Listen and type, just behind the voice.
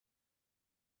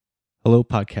Hello,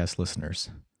 podcast listeners.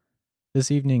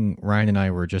 This evening, Ryan and I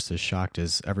were just as shocked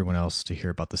as everyone else to hear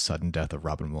about the sudden death of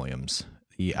Robin Williams.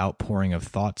 The outpouring of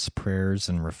thoughts, prayers,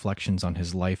 and reflections on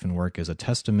his life and work is a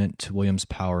testament to Williams'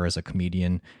 power as a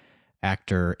comedian,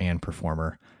 actor, and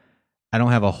performer. I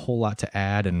don't have a whole lot to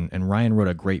add, and Ryan wrote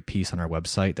a great piece on our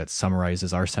website that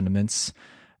summarizes our sentiments.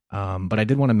 But I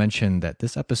did want to mention that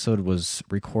this episode was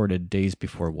recorded days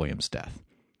before Williams' death.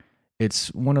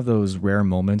 It's one of those rare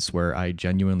moments where I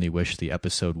genuinely wish the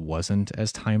episode wasn't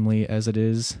as timely as it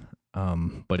is,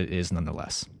 but it is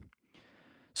nonetheless.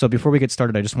 So before we get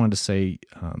started, I just wanted to say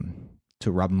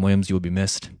to Robin Williams, you will be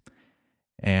missed.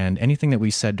 And anything that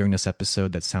we said during this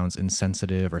episode that sounds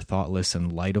insensitive or thoughtless in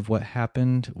light of what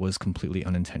happened was completely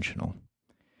unintentional.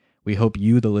 We hope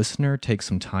you, the listener, take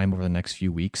some time over the next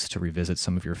few weeks to revisit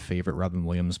some of your favorite Robin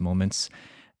Williams moments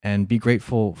and be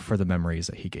grateful for the memories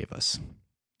that he gave us.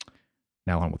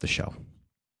 Now on with the show.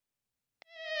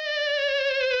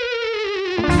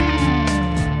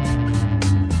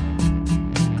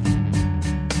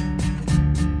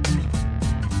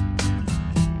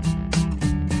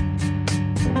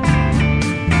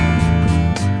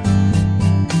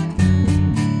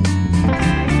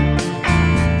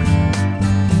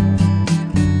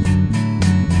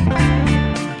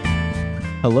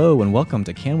 Hello and welcome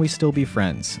to Can We Still Be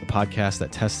Friends, a podcast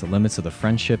that tests the limits of the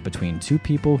friendship between two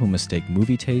people who mistake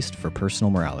movie taste for personal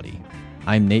morality.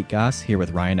 I'm Nate Goss, here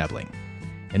with Ryan Ebling.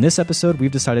 In this episode,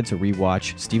 we've decided to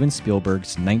rewatch Steven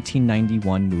Spielberg's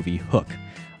 1991 movie Hook,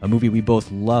 a movie we both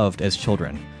loved as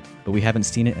children, but we haven't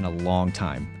seen it in a long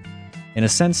time. In a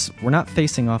sense, we're not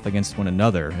facing off against one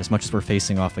another as much as we're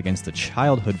facing off against the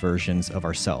childhood versions of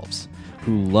ourselves,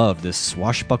 who loved this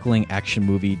swashbuckling action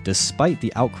movie despite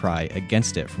the outcry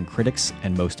against it from critics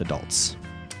and most adults.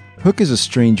 Hook is a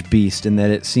strange beast in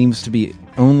that it seems to be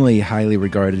only highly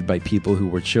regarded by people who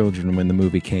were children when the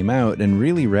movie came out and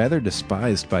really rather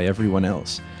despised by everyone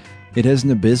else. It has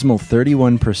an abysmal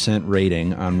 31%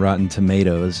 rating on Rotten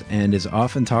Tomatoes and is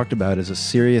often talked about as a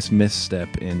serious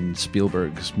misstep in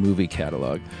Spielberg's movie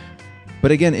catalog.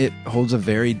 But again, it holds a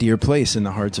very dear place in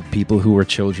the hearts of people who were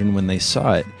children when they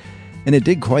saw it. And it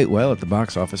did quite well at the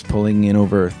box office, pulling in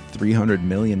over $300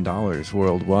 million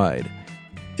worldwide.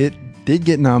 It did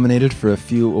get nominated for a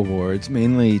few awards,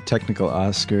 mainly technical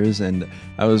Oscars, and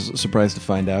I was surprised to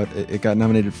find out it got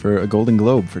nominated for a Golden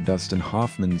Globe for Dustin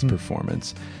Hoffman's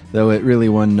performance, though it really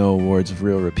won no awards of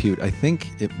real repute. I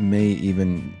think it may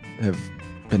even have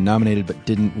been nominated but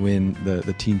didn't win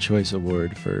the Teen Choice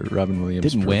Award for Robin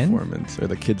Williams' performance, or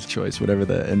the Kids' Choice, whatever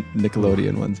the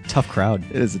Nickelodeon ones. Tough crowd.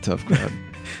 It is a tough crowd.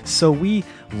 So we,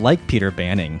 like Peter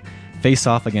Banning, face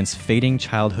off against fading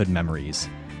childhood memories.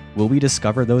 Will we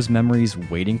discover those memories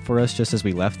waiting for us just as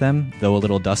we left them, though a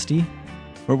little dusty?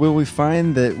 Or will we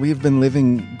find that we have been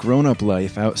living grown-up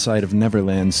life outside of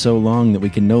Neverland so long that we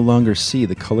can no longer see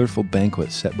the colorful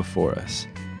banquet set before us?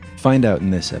 Find out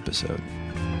in this episode.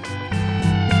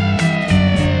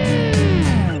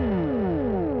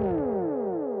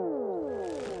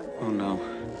 Oh no,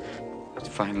 it's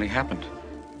finally happened.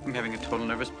 I'm having a total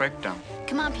nervous breakdown.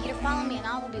 Come on, Peter, follow me and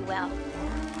all will be well.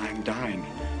 I'm dying.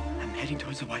 I'm heading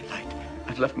towards the white light.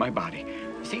 I've left my body.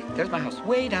 See, there's my house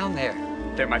way down there.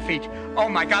 There are my feet. Oh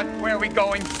my God, where are we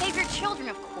going? Save your children,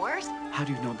 of course. How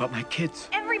do you know about my kids?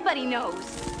 Everybody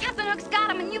knows. Captain Hook's got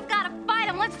them and you've got to fight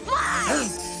them. Let's fly!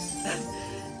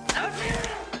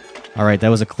 All right, that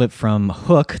was a clip from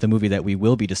Hook, the movie that we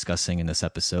will be discussing in this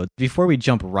episode. Before we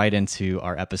jump right into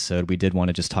our episode, we did want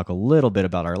to just talk a little bit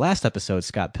about our last episode,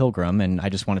 Scott Pilgrim, and I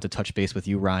just wanted to touch base with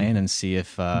you, Ryan, and see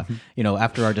if,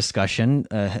 after our discussion,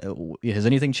 has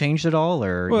anything changed at all?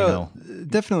 Or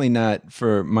Definitely not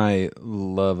for my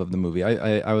love of the movie.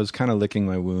 I was kind of licking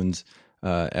my wounds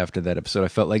after that episode. I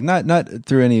felt like, not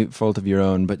through any fault of your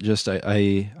own, but just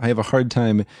I have a hard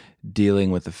time dealing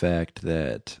with the fact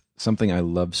that something I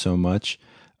love so much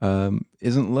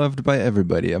isn't loved by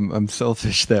everybody. I'm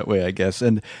selfish that way, I guess,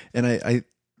 and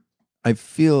I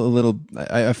feel a little.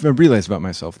 I've realized about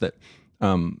myself that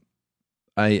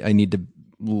I need to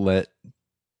let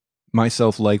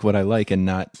myself like what I like and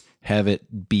not have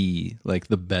it be like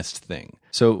the best thing.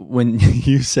 So when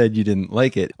you said you didn't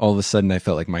like it, all of a sudden I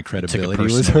felt like my credibility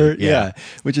was hurt. Yeah,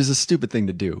 which is a stupid thing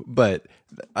to do. But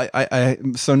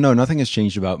so no, nothing has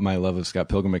changed about my love of Scott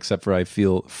Pilgrim except for I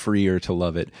feel freer to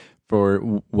love it for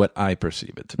what I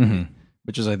perceive it to be,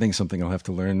 which is I think something I'll have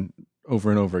to learn over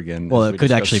and over again. Well, it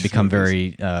could actually become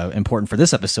very important for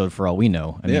this episode, for all we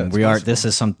know. I mean, we are.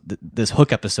 Possible. This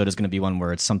Hook episode is going to be one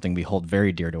where it's something we hold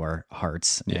very dear to our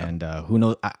hearts. Yeah. And who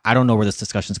knows? I don't know where this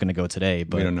discussion is going to go today,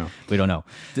 but we don't know.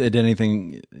 Did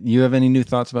anything? You have any new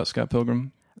thoughts about Scott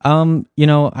Pilgrim?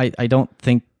 I don't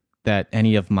think that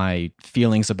any of my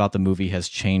feelings about the movie has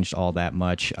changed all that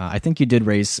much. I think you did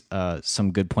raise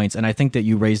some good points, and I think that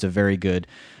you raised a very good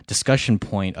discussion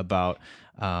point about,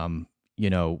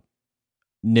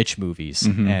 niche movies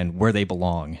and where they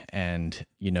belong, and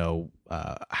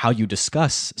how you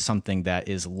discuss something that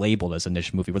is labeled as a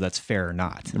niche movie, whether that's fair or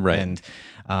not. Right. And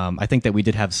I think that we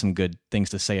did have some good things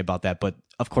to say about that, but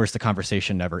of course the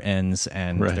conversation never ends,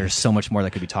 and there's so much more that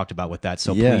could be talked about with that.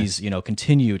 So please,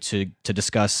 continue to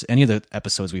discuss any of the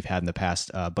episodes we've had in the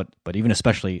past, but even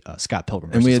especially Scott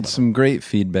Pilgrim. And we had some great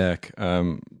feedback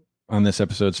on this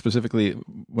episode, specifically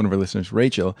one of our listeners,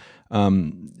 Rachel.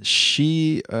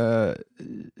 She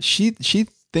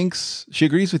thinks, she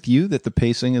agrees with you that the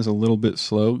pacing is a little bit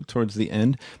slow towards the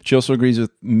end. She also agrees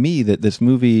with me that this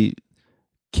movie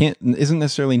isn't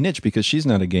necessarily niche, because she's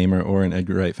not a gamer or an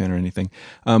Edgar Wright fan or anything.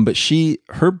 But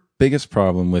her biggest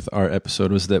problem with our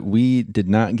episode was that we did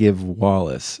not give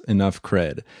Wallace enough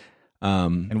cred.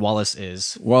 And Wallace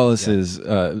is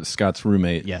Scott's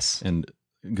roommate. Yes. And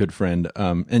good friend.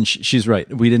 And she's right.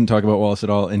 We didn't talk about Wallace at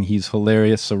all, and he's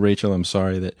hilarious. So Rachel, I'm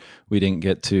sorry that we didn't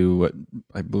get to what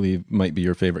I believe might be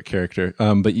your favorite character.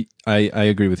 But I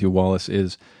agree with you. Wallace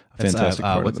is a fantastic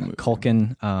part of the movie.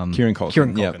 Culkin. Kieran Culkin.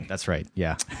 Kieran Culkin. Yeah. That's right.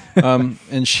 Yeah.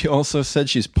 And she also said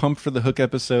she's pumped for the Hook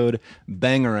episode.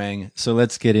 Bangarang. So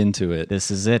let's get into it. This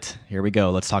is it. Here we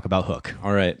go. Let's talk about Hook.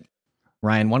 All right.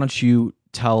 Ryan, why don't you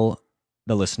tell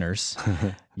the listeners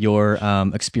your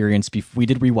experience? We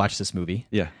did rewatch this movie.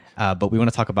 Yeah. But we want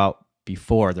to talk about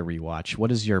before the rewatch.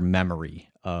 What is your memory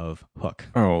of Hook?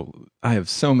 Oh, I have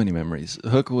so many memories.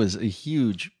 Hook was a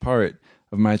huge part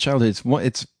of my childhood.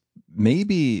 It's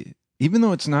maybe, even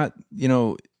though it's not,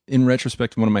 in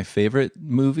retrospect, one of my favorite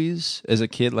movies as a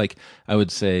kid, like I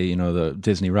would say, the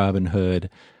Disney Robin Hood,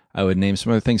 I would name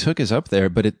some other things. Hook is up there,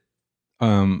 but it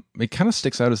kind of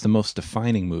sticks out as the most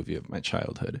defining movie of my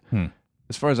childhood.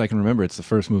 As far as I can remember, it's the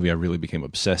first movie I really became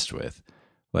obsessed with.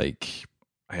 Like,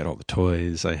 I had all the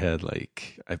toys. I had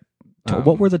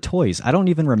what were the toys? I don't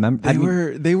even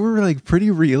remember. They were like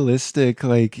pretty realistic,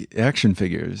 like action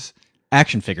figures.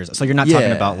 Action figures. So you're not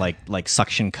talking about like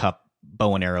suction cup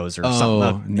bow and arrows or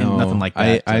something. No, nothing like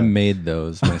that. I made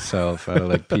those myself out of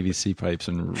like PVC pipes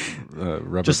and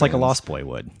rubber. Just like a bands. Lost Boy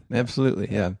would. Absolutely,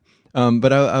 yeah.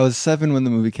 But I was 7 when the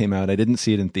movie came out. I didn't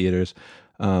see it in theaters.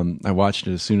 I watched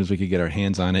it as soon as we could get our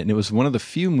hands on it, and it was one of the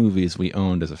few movies we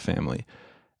owned as a family.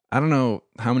 I don't know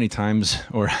how many times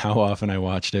or how often I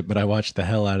watched it, but I watched the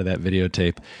hell out of that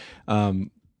videotape.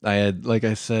 I had, like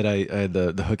I said, I had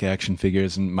the Hook action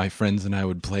figures, and my friends and I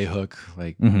would play Hook,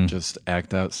 just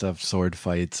act out stuff, sword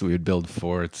fights. We would build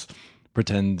forts,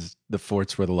 pretend the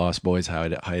forts were the Lost Boys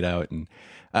hideout, and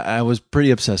I was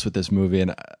pretty obsessed with this movie,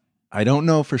 and I don't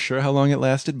know for sure how long it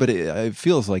lasted, but it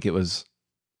feels like it was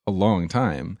a long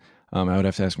time. I would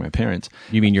have to ask my parents.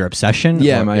 You mean your obsession?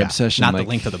 Yeah, my obsession. Not the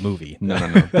length of the movie. No.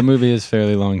 The movie is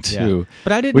fairly long too. Yeah.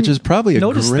 But I didn't. Which is probably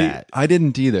notice great. That I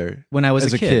didn't either when I was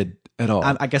as a kid at all.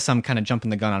 I guess I'm kind of jumping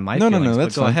the gun on my No, feelings.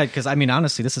 that's but go fine. ahead, because I mean,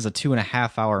 honestly, this is a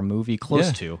 2.5 hour movie,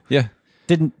 close to. Yeah.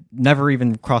 Never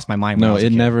even crossed my mind. When I was a it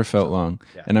kid. never felt long,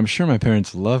 and I'm sure my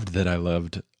parents loved that I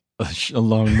loved a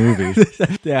long movie.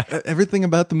 Yeah, everything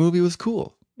about the movie was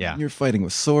cool. Yeah, you're fighting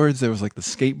with swords. There was like the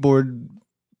skateboard,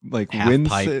 like half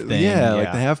pipe thing. Yeah,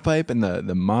 like the half pipe and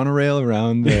the monorail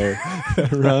around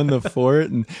around the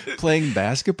fort, and playing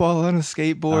basketball on a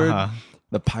skateboard.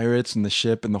 The pirates and the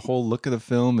ship and the whole look of the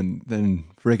film, and then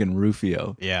friggin'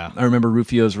 Rufio. Yeah, I remember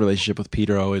Rufio's relationship with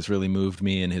Peter always really moved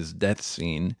me, and his death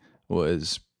scene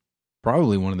was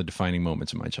probably one of the defining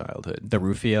moments of my childhood. The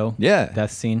Rufio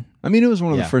death scene. I mean, it was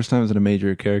one of the first times that a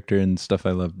major character and stuff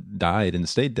I loved died and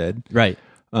stayed dead. Right.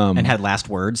 And had last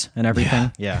words and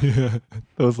everything. Yeah.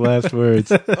 Those last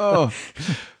words. Hook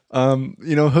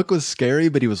was scary,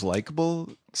 but he was likable.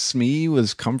 Smee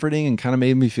was comforting and kind of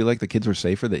made me feel like the kids were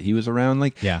safer that he was around.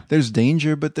 Like, there's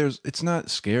danger, but it's not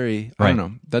scary. Right. I don't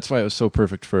know. That's why it was so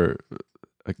perfect for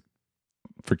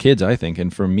kids, I think,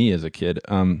 and for me as a kid.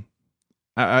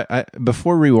 I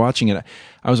before rewatching it,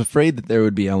 I was afraid that there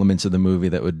would be elements of the movie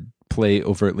that would play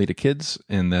overtly to kids,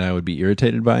 and that I would be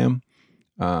irritated by them.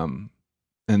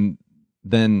 And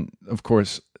then, of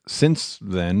course, since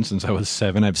I was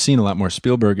 7, I've seen a lot more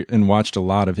Spielberg and watched a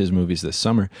lot of his movies this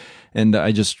summer, and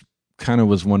I just kind of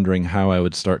was wondering how I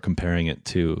would start comparing it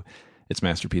to its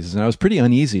masterpieces, and I was pretty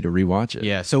uneasy to rewatch it.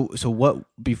 Yeah. So what,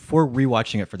 before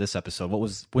rewatching it for this episode,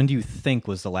 when do you think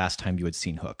was the last time you had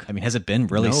seen Hook? I mean, has it been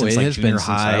really since like junior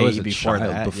high? Since I was a before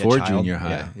child, that, before junior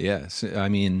high. Yes, I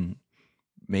mean,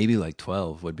 maybe like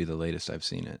 12 would be the latest I've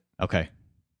seen it. Okay.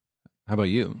 How about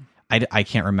you? I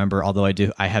can't remember, although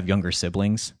I have younger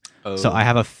siblings. So I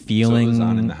have a feeling So it was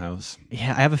on in the house.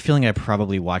 Yeah, I have a feeling I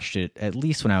probably watched it at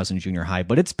least when I was in junior high,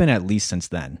 but it's been at least since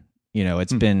then. You know,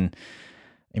 it's been.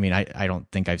 I mean, I don't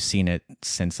think I've seen it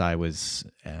since I was.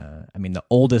 I mean, the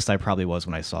oldest I probably was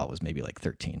when I saw it was maybe like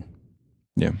 13.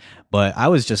 Yeah. But I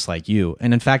was just like you,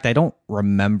 and in fact, I don't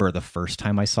remember the first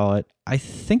time I saw it. I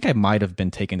think I might have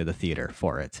been taken to the theater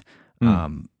for it.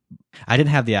 I didn't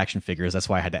have the action figures. That's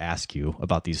why I had to ask you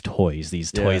about these toys.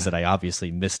 These toys that I obviously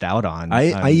missed out on.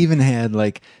 I even had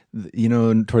like, you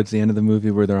know, towards the end of the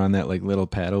movie where they're on that like little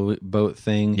paddle boat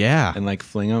thing. Yeah. And like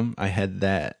fling them. I had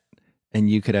that. And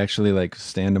you could actually like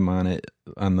stand them on it,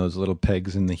 on those little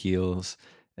pegs in the heels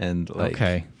and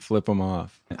like flip them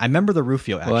off. I remember the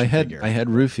Rufio action figure. I had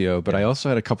Rufio, but I also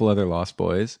had a couple other Lost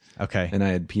Boys. Okay. And I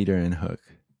had Peter and Hook.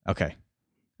 Okay.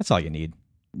 That's all you need.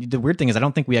 The weird thing is I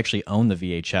don't think we actually own the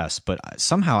VHS, but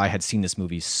somehow I had seen this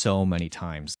movie so many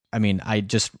times. I mean, I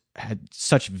just had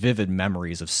such vivid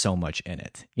memories of so much in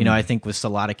it. You know, I think with a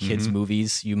lot of kids'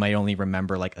 movies, you might only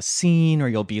remember like a scene, or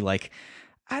you'll be like,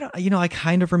 I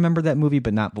kind of remember that movie,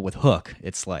 but not. But with Hook,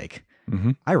 it's like,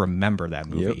 I remember that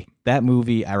movie. Yep. That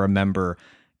movie, I remember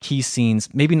key scenes,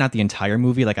 maybe not the entire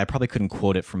movie. Like I probably couldn't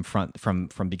quote it from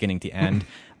beginning to end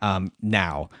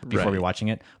now before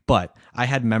rewatching it. But I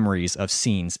had memories of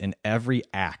scenes in every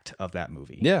act of that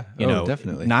movie. Yeah, you know,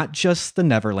 definitely. Not just the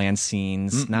Neverland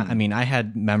scenes. I mean, I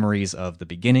had memories of the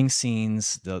beginning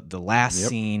scenes, the last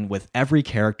scene with every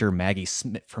character,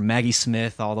 from Maggie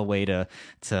Smith all the way to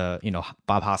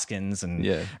Bob Hoskins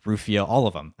and Rufio, all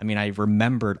of them. I mean, I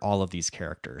remembered all of these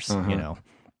characters. You know.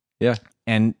 Yeah.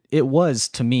 And it was,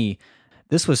 to me,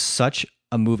 this was such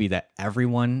a movie that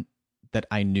everyone that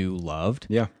I knew loved.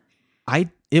 Yeah.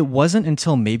 It wasn't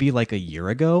until maybe like a year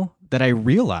ago that I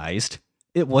realized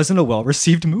it wasn't a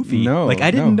well-received movie. No, like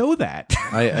I didn't know that.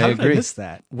 I How did agree. I miss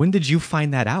that? When did you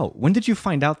find that out? When did you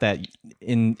find out that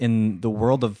in the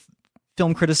world of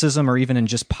film criticism, or even in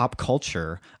just pop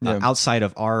culture outside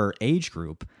of our age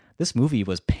group, this movie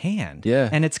was panned? Yeah.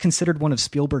 And it's considered one of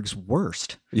Spielberg's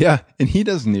worst. Yeah, and he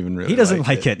doesn't even really. He doesn't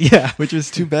like it. Yeah, which is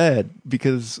too bad,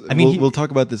 because I mean, we'll talk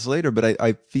about this later. But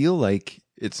I feel like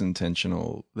it's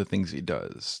intentional, the things he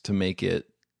does to make it,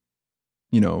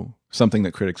 you know, something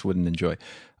that critics wouldn't enjoy.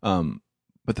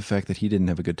 But the fact that he didn't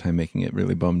have a good time making it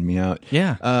really bummed me out.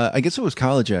 Yeah. I guess it was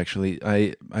college, actually.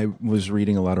 I was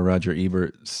reading a lot of Roger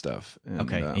Ebert stuff. And,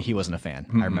 okay, he wasn't a fan.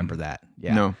 I remember that.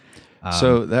 Yeah. No.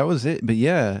 So that was it. But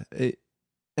yeah,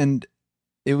 and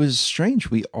it was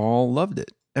strange. We all loved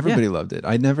it. Everybody loved it.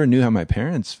 I never knew how my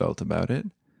parents felt about it.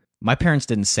 My parents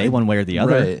didn't say one way or the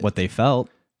other what they felt.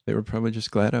 They were probably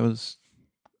just glad I was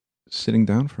sitting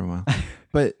down for a while.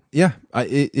 But yeah,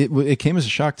 it came as a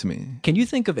shock to me. Can you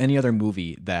think of any other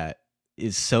movie that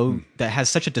is that has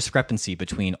such a discrepancy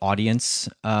between audience,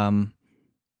 the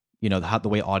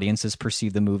way audiences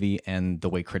perceive the movie and the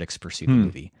way critics perceive the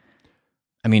movie?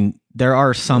 I mean, there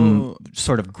are some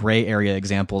sort of gray area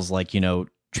examples, like,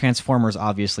 Transformers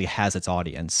obviously has its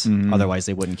audience. Otherwise,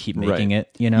 they wouldn't keep making it.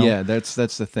 Yeah, that's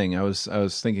the thing. I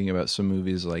was thinking about some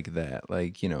movies like that,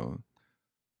 like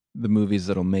the movies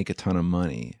that'll make a ton of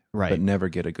money, but never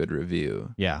get a good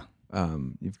review. Yeah.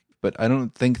 But I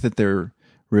don't think that they're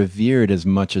revered as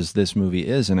much as this movie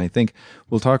is, and I think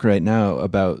we'll talk right now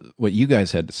about what you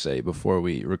guys had to say before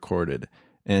we recorded.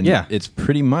 And it's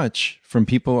pretty much, from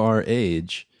people our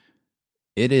age,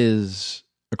 it is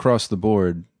across the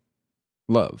board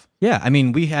love. Yeah, I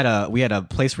mean, we had a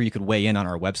place where you could weigh in on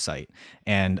our website,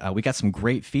 and we got some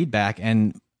great feedback.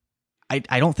 And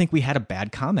I don't think we had a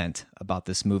bad comment about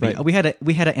this movie. Right. We had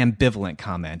an ambivalent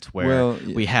comment where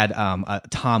we had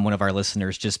Tom, one of our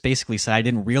listeners, just basically said, "I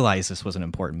didn't realize this was an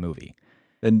important movie."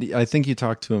 And I think you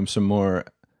talked to him some more.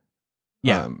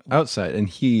 Yeah, outside, and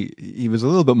he was a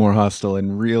little bit more hostile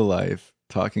in real life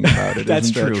talking about it.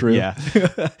 That's Isn't true. That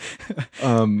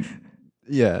true?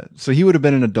 Yeah. So he would have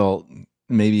been an adult,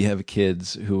 maybe have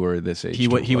kids who were this age.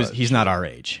 He's not our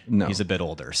age. No, he's a bit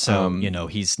older. So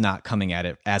he's not coming at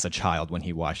it as a child when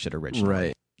he watched it originally.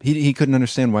 Right. He couldn't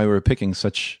understand why we were picking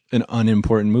such an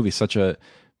unimportant movie, such a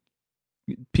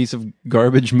piece of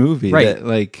garbage movie. Right. That,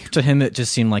 like, to him, it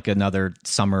just seemed like another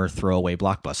summer throwaway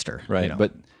blockbuster. Right.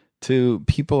 But to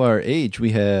people our age,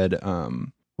 we had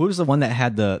who was the one that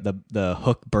had the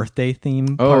Hook birthday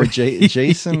theme? Oh,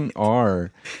 Jason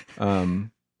R.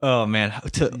 Oh man,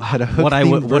 had a Hook what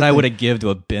I would have given to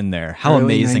have been there. How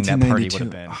amazing that party would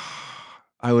have been.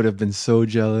 I would have been so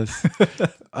jealous.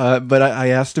 But I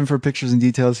asked him for pictures and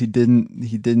details. He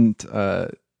didn't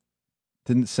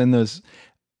send those.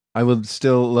 I would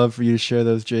still love for you to share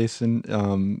those,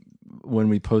 Jason, when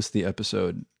we post the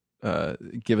episode.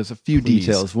 give us a few Please,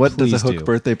 details. What does a please Hook do.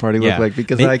 birthday party look Yeah. like?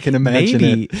 Because I can imagine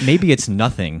it. Maybe it's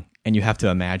nothing, and you have to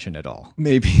imagine it all.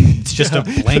 Maybe It's just a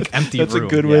blank, empty That's room. a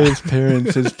good Yeah. way his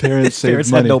parents saved parents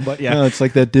had money. no money, yeah. No, it's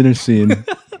like that dinner scene.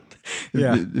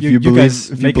 Yeah. If You you believe,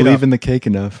 guys if you make it believe up. in the cake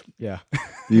enough. Yeah.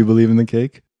 Do you believe in the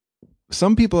cake?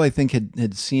 Some people, I think,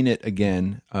 had seen it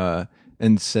again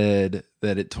and said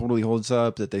that it totally holds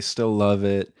up, that they still love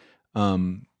it.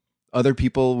 Other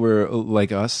people were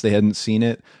like us; they hadn't seen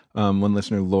it. One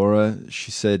listener, Laura,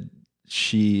 she said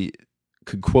she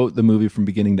could quote the movie from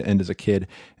beginning to end as a kid,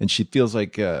 and she feels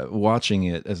like watching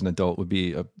it as an adult would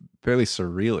be a fairly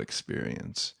surreal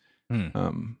experience.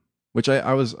 Which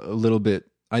I was a little bit.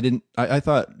 I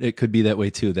thought it could be that way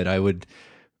too. That I would.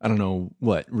 I don't know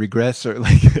what regress or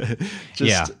like just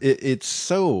Yeah. it's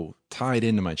so tied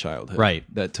into my childhood, Right.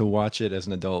 that to watch it as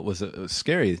an adult was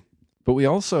scary. But we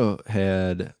also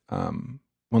had one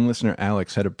listener,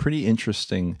 Alex, had a pretty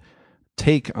interesting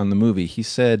take on the movie. He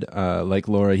said, like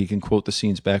Laura, he can quote the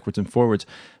scenes backwards and forwards,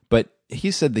 but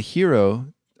he said the hero,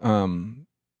 in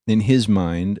his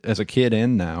mind, as a kid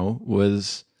and now,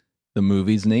 was the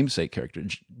movie's namesake character,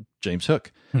 James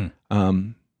Hook.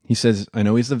 He says, I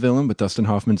know he's the villain, but Dustin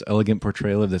Hoffman's elegant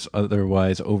portrayal of this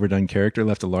otherwise overdone character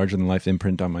left a larger-than-life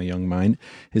imprint on my young mind.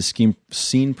 His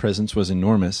scene presence was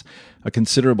enormous, a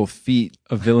considerable feat,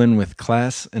 a villain with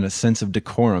class and a sense of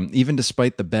decorum. Even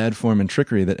despite the bad form and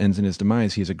trickery that ends in his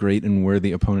demise, he is a great and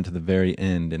worthy opponent to the very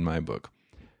end in my book,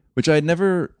 which I had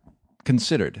never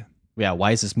considered. Yeah.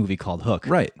 Why is this movie called Hook?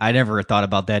 Right. I never thought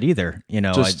about that either. You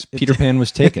know, Just Peter Pan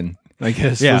was taken, I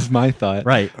guess, Yeah. was my thought.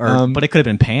 Right. Or, but it could have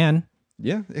been Pan.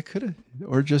 Yeah, it could have,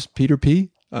 or just Peter P.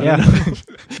 I Yeah. don't know.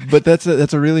 But that's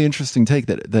a really interesting take.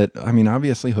 That I mean,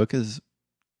 obviously, Hook is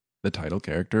the title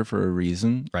character for a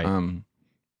reason, Right.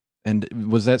 And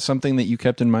was that something that you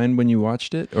kept in mind when you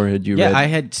watched it, or had you? Yeah, read? I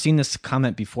had seen this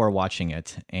comment before watching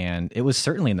it, and it was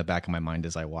certainly in the back of my mind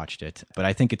as I watched it. But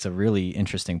I think it's a really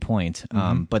interesting point.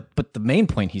 But the main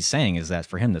point he's saying is that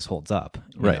for him, this holds up.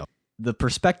 You Right. know. The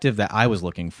perspective that I was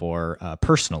looking for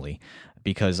personally,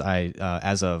 because I,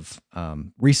 as of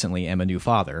recently, am a new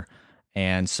father.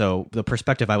 And so the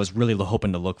perspective I was really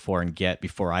hoping to look for and get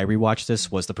before I rewatched this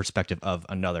was the perspective of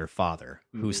another father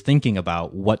who's thinking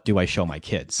about, what do I show my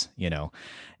kids, you know?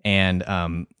 And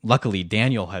luckily,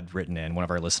 Daniel had written in, one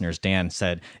of our listeners, Dan,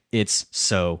 said, it's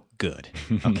so good.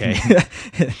 Okay.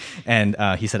 And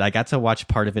he said, I got to watch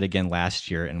part of it again last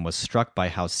year and was struck by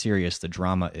how serious the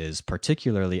drama is,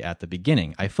 particularly at the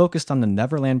beginning. I focused on the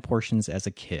Neverland portions as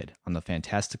a kid, on the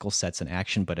fantastical sets and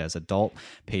action, but as adult,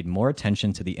 paid more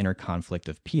attention to the inner conflict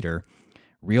of Peter,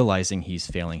 realizing he's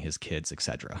failing his kids,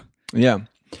 etc. Yeah.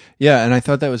 Yeah, and I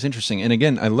thought that was interesting. And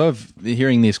again, I love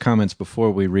hearing these comments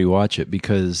before we rewatch it,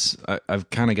 because I've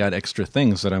kind of got extra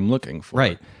things that I'm looking for.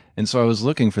 Right. And so I was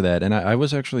looking for that, and I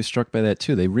was actually struck by that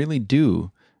too. They really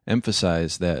do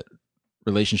emphasize that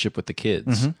relationship with the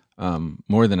kids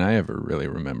more than I ever really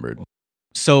remembered.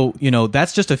 So, you know,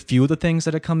 that's just a few of the things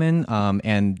that have come in.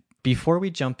 And before we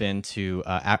jump into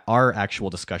our actual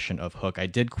discussion of Hook, I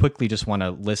did quickly just want to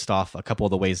list off a couple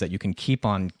of the ways that you can keep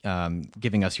on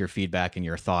giving us your feedback and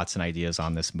your thoughts and ideas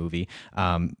on this movie.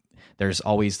 There's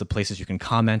always the places you can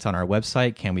comment on our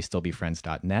website,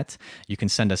 canwestillbefriends.net. You can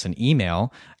send us an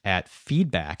email at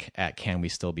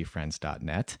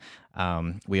feedback@canwestillbefriends.net.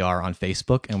 We are on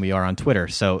Facebook and we are on Twitter.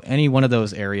 So any one of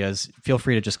those areas, feel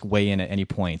free to just weigh in at any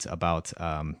point about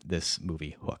this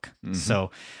movie, Hook. So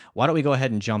why don't we go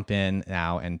ahead and jump in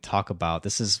now and talk about,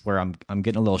 this is where I'm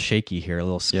getting a little shaky here, a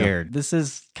little scared. Yeah. This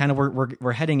is kind of,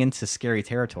 we're heading into scary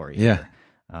territory here.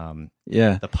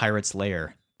 Yeah. The Pirate's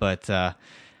Lair. But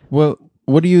well,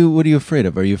 what are you afraid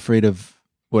of? Are you afraid of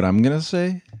what I'm gonna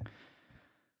say?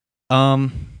 Or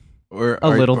a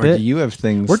little bit. Do you have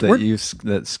things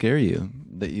that scare you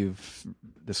that you've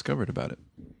discovered about it?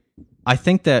 I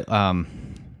think that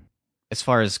as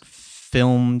far as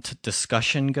filmed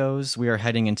discussion goes, we are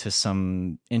heading into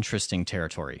some interesting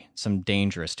territory, some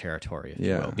dangerous territory, if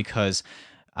you will. Because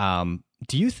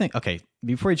do you think? Okay,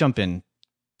 before we jump in.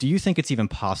 Do you think it's even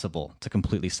possible to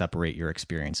completely separate your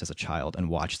experience as a child and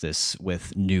watch this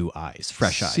with new eyes,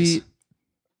 fresh eyes?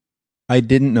 I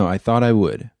didn't know. I thought I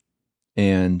would.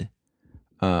 And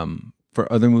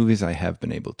for other movies, I have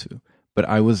been able to. But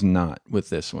I was not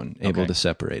with this one able to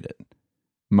separate it.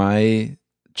 My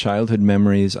childhood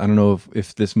memories, I don't know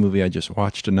if this movie I just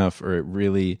watched enough or it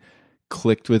really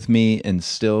clicked with me and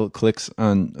still clicks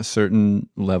on a certain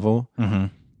level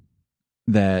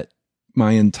that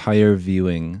my entire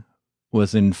viewing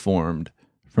was informed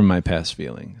from my past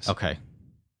feelings. Okay.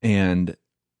 And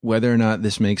whether or not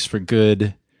this makes for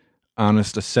good,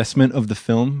 honest assessment of the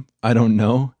film, I don't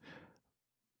know.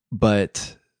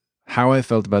 But how I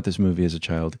felt about this movie as a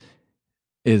child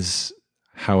is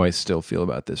how I still feel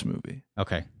about this movie.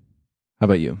 Okay. How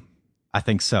about you? I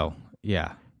think so.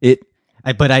 Yeah. It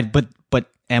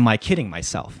But am I kidding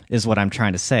myself? Is what I'm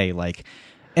trying to say. Like,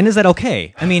 and is that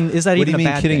okay? I mean, is that What do even you a mean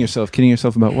bad kidding thing? yourself? Kidding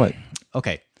yourself about what?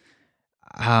 Okay.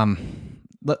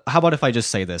 But how about if I just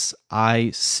say this?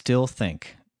 I still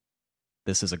think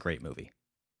this is a great movie,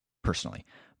 personally.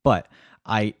 But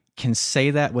I can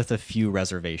say that with a few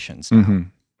reservations now.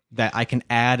 Mhm. That I can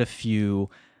add a few,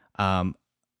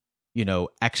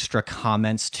 extra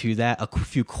comments to that, a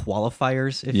few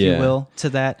qualifiers, if you Yeah. will, to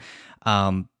that,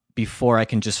 before I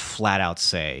can just flat out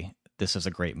say this is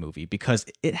a great movie, because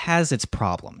it has its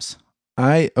problems.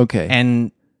 Okay.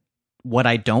 And what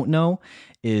I don't know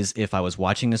is if I was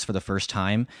watching this for the first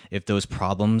time, if those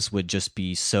problems would just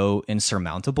be so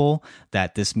insurmountable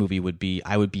that this movie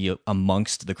I would be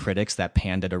amongst the critics that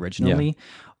panned it originally,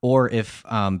 or if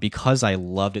because I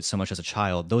loved it so much as a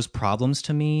child, those problems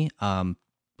to me,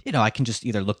 I can just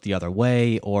either look the other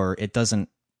way, or it doesn't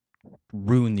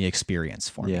ruin the experience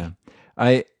for me. Yeah.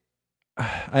 I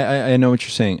know what you're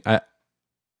saying.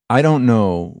 I don't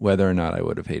know whether or not I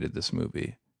would have hated this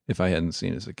movie if I hadn't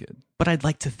seen it as a kid. But I'd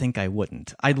like to think I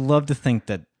wouldn't. I'd love to think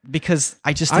that, because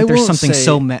I just I think there's won't something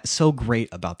say- so great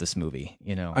about this movie.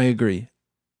 I agree.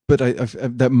 But I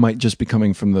that might just be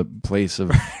coming from the place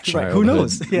of childhood who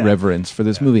knows? Yeah. reverence for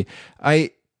this movie.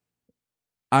 I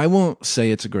won't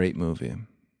say it's a great movie.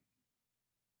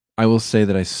 I will say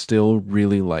that I still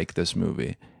really like this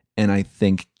movie, and I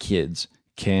think kids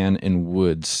can and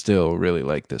would still really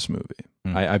like this movie.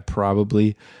 I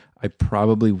probably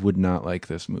would not like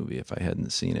this movie if I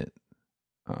hadn't seen it.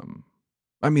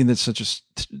 I mean, that's such a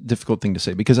difficult thing to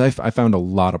say, because I found a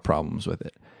lot of problems with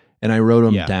it, and I wrote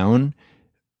them down,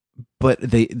 but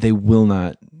they will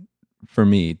not, for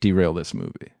me, derail this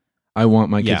movie. I want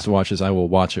my kids to watch this. I will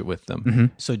watch it with them. Mm-hmm.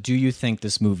 So do you think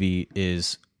this movie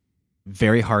is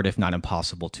very hard, if not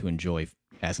impossible, to enjoy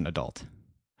as an adult?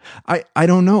 I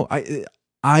don't know.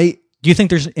 Do you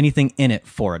think there's anything in it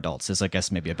for adults, is I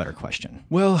guess maybe a better question.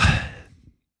 Well,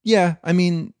 yeah, I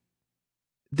mean,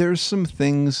 there's some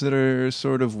things that are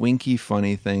sort of winky,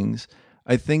 funny things.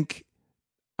 I think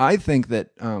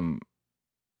that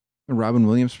Robin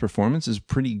Williams' performance is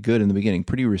pretty good in the beginning,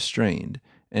 pretty restrained,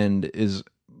 and is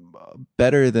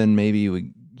better than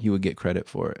maybe he would get credit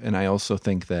for. And I also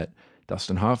think that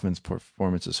Dustin Hoffman's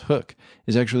performance as Hook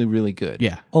is actually really good.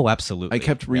 Yeah. Oh, absolutely. I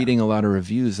kept reading a lot of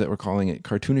reviews that were calling it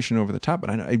cartoonish and over the top, but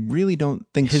I really don't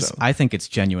think so. I think it's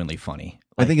genuinely funny.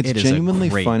 I think it's genuinely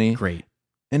funny. Great.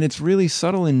 And it's really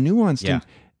subtle and nuanced. Yeah.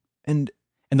 And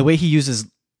the way he uses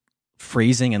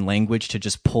phrasing and language to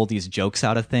just pull these jokes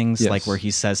out of things, like where he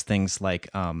says things like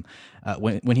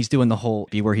when he's doing the whole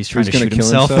where he's trying to shoot kill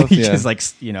himself, he's yeah. just like,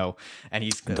 and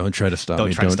he's don't try to stop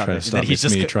me. Don't Try to stop me. He's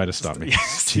just Smee, try to stop me.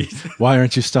 Why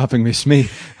aren't you stopping me, Smee?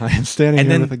 I am standing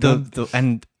here with a gun.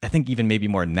 And I think even maybe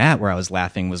more than that, where I was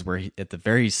laughing was where at the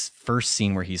very first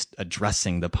scene where he's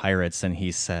addressing the pirates, and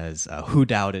he says, who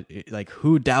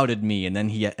doubted me? And then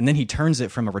he turns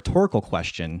it from a rhetorical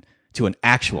question to an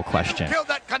actual question. Killed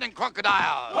that cunning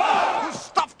crocodile. Who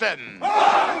stuffed him?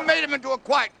 Who made him into a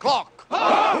quiet clock?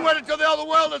 Who went into the other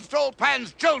world and stole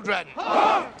Pan's children?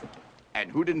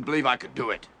 And who didn't believe I could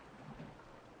do it?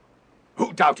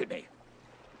 Who doubted me?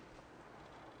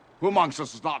 Who amongst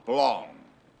us does not belong?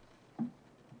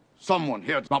 Someone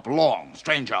here does not belong.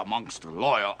 Stranger amongst the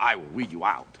loyal, I will weed you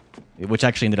out. Which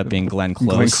actually ended up being Glenn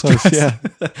Close. Glenn Close, yeah.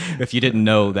 If you didn't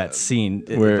know that scene,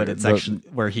 Where but it's actually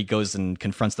where he goes and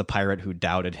confronts the pirate who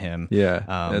doubted him. Yeah,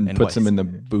 and puts him in the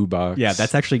boo box. Yeah,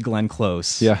 that's actually Glenn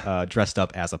Close. Yeah. Dressed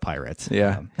up as a pirate.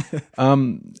 Yeah,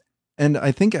 and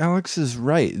I think Alex is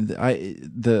right.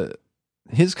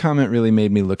 His comment really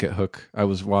made me look at Hook. I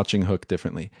was watching Hook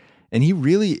differently, and he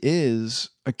really is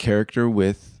a character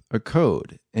with a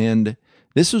code. And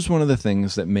this was one of the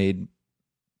things that made,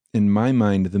 in my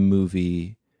mind, the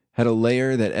movie had a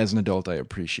layer that as an adult I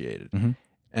appreciated. Mm-hmm.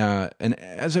 And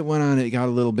as it went on, it got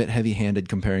a little bit heavy-handed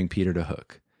comparing Peter to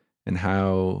Hook, and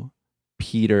how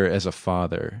Peter as a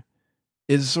father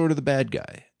is sort of the bad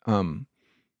guy.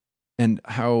 And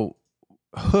how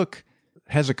Hook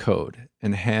has a code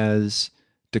and has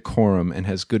decorum and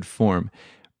has good form.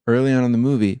 Early on in the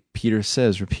movie, Peter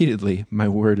says repeatedly, "My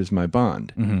word is my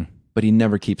bond." Mm-hmm. But he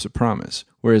never keeps a promise.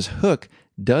 Whereas Hook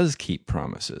does keep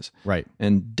promises. Right.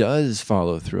 And does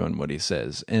follow through on what he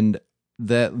says. And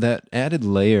that added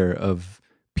layer of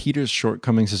Peter's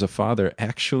shortcomings as a father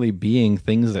actually being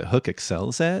things that Hook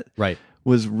excels at, right,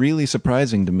 was really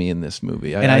surprising to me in this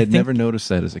movie. And I I had think, never noticed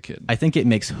that as a kid. I think it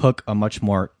makes Hook a much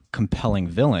more compelling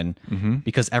villain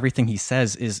because everything he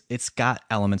says it's got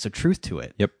elements of truth to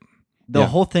it. Yep. The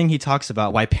whole thing he talks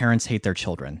about why parents hate their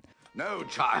children. No,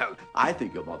 child. I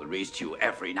think your mother raised you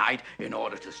every night in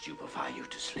order to stupefy you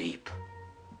to sleep.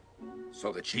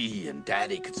 So that she and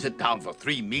Daddy could sit down for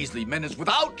 3 measly minutes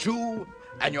without you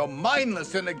and your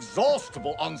mindless,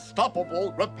 inexhaustible,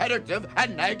 unstoppable, repetitive,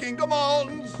 and nagging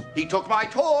demands. He took my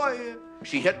toy.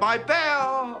 She hit my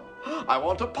bear. I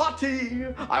want a potty.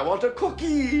 I want a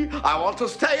cookie. I want to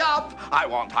stay up. I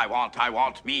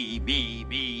want me.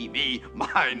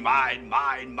 Mine.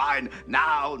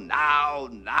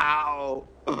 Now.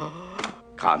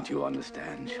 Can't you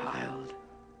understand, child?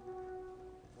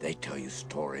 They tell you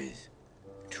stories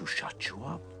to shut you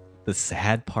up. The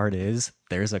sad part is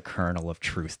there's a kernel of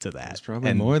truth to that. There's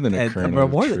probably more than a kernel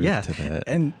of truth to that.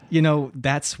 And,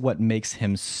 that's what makes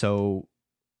him so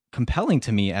compelling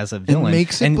to me as a villain. It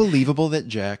makes it believable that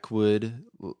Jack would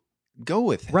go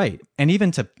with him. Right. And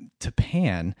even to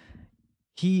Pan,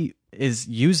 he is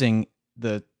using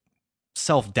the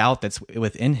self-doubt that's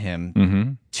within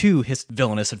him to his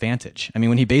villainous advantage. I mean,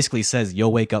 when he basically says,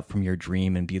 you'll wake up from your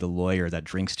dream and be the lawyer that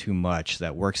drinks too much,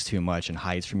 that works too much, and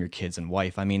hides from your kids and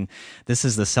wife. I mean, this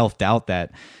is the self-doubt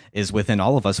that is within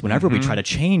all of us whenever we try to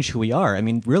change who we are. I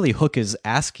mean, really, Hook is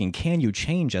asking, can you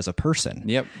change as a person?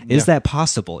 Yep. Is that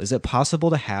possible? Is it possible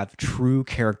to have true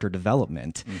character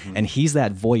development? And he's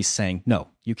that voice saying, no,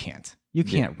 you can't. You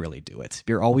can't really do it.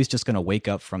 You're always just going to wake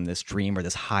up from this dream or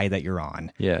this high that you're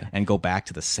on and go back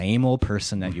to the same old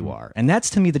person that you are. And that's,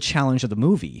 to me, the challenge of the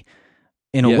movie,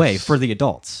 in a way, for the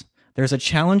adults. There's a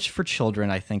challenge for children,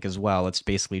 I think, as well. It's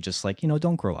basically just like,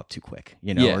 don't grow up too quick,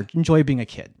 or enjoy being a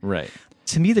kid. Right.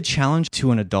 To me, the challenge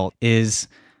to an adult is,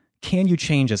 can you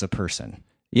change as a person?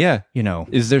 Yeah.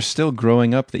 Is there still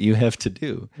growing up that you have to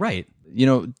do? Right.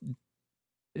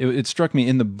 It struck me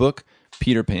in the book,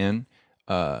 Peter Pan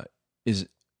is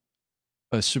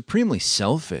a supremely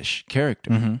selfish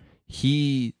character.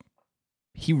 He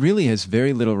really has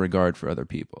very little regard for other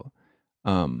people.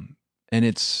 And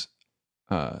it's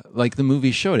like the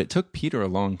movie showed, it took Peter a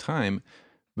long time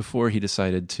before he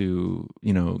decided to,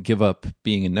 give up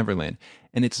being in Neverland.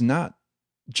 And it's not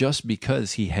just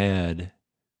because he had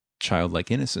childlike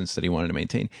innocence that he wanted to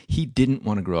maintain. He didn't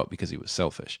want to grow up because he was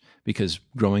selfish, because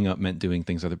growing up meant doing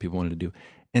things other people wanted to do.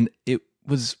 And it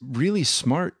was really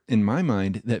smart in my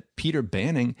mind that Peter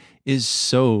Banning is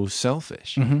so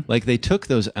selfish. Like, they took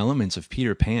those elements of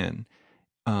Peter Pan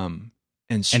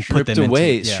and stripped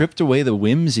away the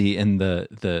whimsy and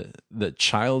the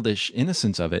childish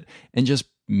innocence of it and just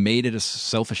made it a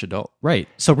selfish adult. Right.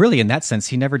 So really, in that sense,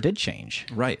 he never did change.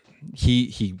 Right.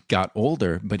 He got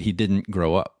older, but he didn't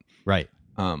grow up. Right.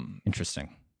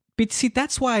 Interesting. But see,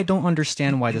 that's why I don't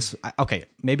understand why this... Okay,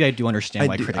 maybe I do understand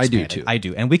why critics do panic. too. I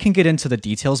do. And we can get into the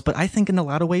details, but I think in a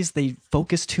lot of ways they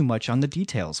focus too much on the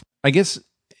details. I guess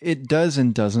it does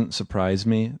and doesn't surprise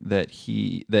me that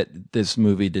this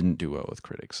movie didn't do well with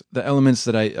critics. The elements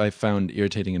that I found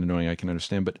irritating and annoying I can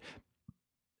understand, but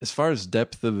as far as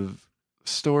depth of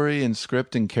story and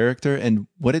script and character and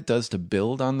what it does to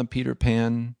build on the Peter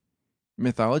Pan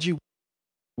mythology,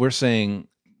 we're saying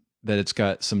that it's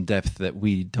got some depth that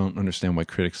we don't understand why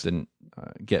critics didn't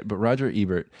get. But Roger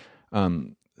Ebert,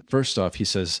 first off, he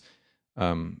says,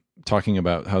 talking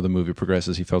about how the movie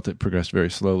progresses, he felt it progressed very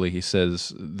slowly. He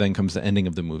says, then comes the ending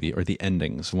of the movie, or the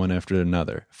endings, one after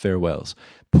another, farewells,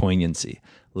 poignancy,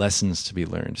 lessons to be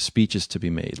learned, speeches to be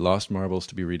made, lost marbles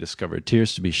to be rediscovered,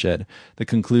 tears to be shed. The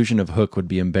conclusion of Hook would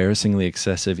be embarrassingly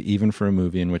excessive even for a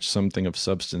movie in which something of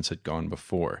substance had gone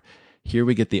before. Here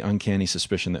we get the uncanny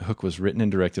suspicion that Hook was written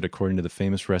and directed according to the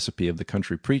famous recipe of the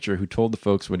country preacher who told the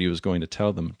folks what he was going to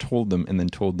tell them, told them, and then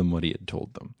told them what he had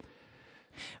told them.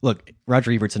 Look,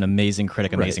 Roger Ebert's an amazing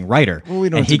critic, amazing writer. Well, we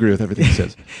don't agree with everything he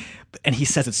says. And he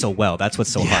says it so well. That's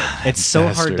what's so hard. It's so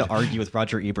hard to argue with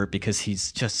Roger Ebert because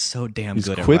he's just so damn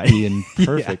good at writing. He's quippy and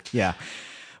perfect. Yeah.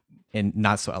 And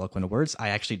not so eloquent of words. I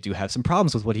actually do have some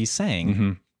problems with what he's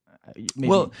saying.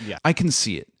 Maybe, I can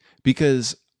see it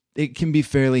because it can be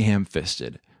fairly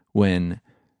ham-fisted when,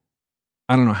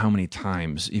 I don't know how many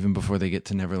times, even before they get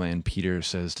to Neverland, Peter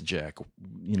says to Jack,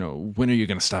 when are you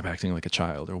going to stop acting like a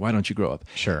child? Or why don't you grow up?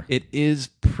 Sure. It is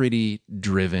pretty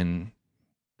driven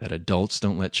that adults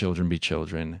don't let children be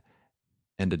children,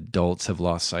 and adults have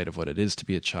lost sight of what it is to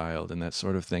be a child and that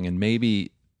sort of thing. And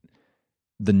maybe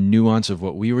the nuance of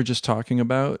what we were just talking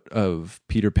about, of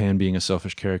Peter Pan being a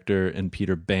selfish character and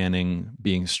Peter Banning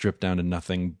being stripped down to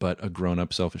nothing but a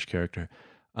grown-up selfish character,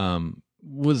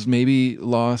 was maybe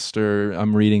lost, or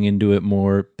I'm reading into it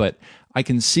more. But I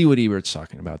can see what Ebert's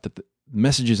talking about, that the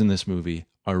messages in this movie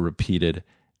are repeated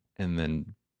and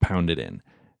then pounded in.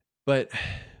 But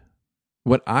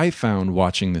what I found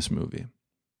watching this movie,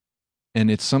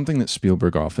 and it's something that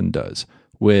Spielberg often does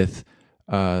with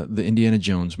the Indiana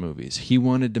Jones movies. He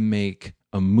wanted to make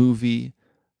a movie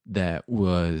that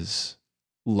was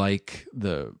like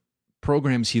the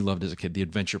programs he loved as a kid, the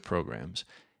adventure programs.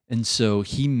 And so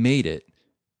he made it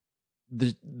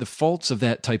the faults of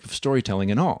that type of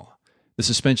storytelling and all, the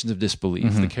suspensions of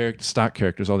disbelief, the stock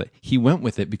characters, all that. He went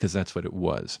with it because that's what it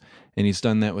was. And he's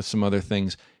done that with some other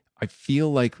things. I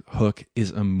feel like Hook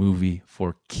is a movie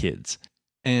for kids.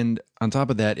 And on top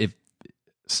of that,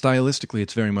 stylistically,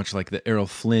 it's very much like the Errol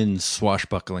Flynn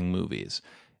swashbuckling movies.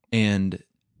 And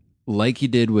like he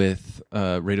did with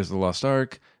Raiders of the Lost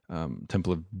Ark,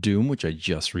 Temple of Doom, which I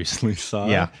just recently saw.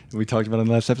 Yeah. We talked about in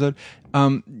the last episode.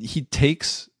 He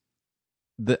takes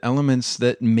the elements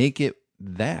that make it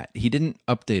that. He didn't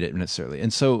update it necessarily.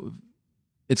 And so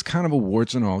it's kind of a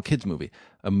warts and all kids movie.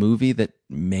 A movie that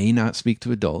may not speak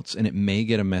to adults, and it may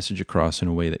get a message across in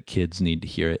a way that kids need to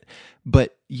hear it.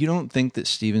 But you don't think that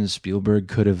Steven Spielberg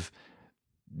could have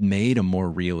made a more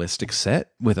realistic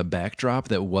set with a backdrop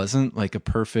that wasn't like a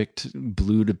perfect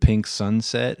blue to pink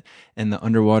sunset and the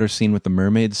underwater scene with the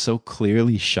mermaids so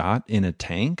clearly shot in a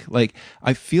tank? Like,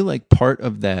 I feel like part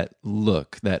of that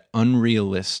look, that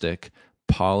unrealistic,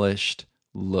 polished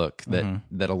look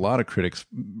that a lot of critics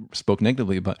spoke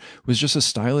negatively about, was just a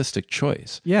stylistic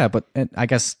choice. Yeah, but I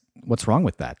guess what's wrong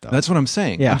with that, though? That's what I'm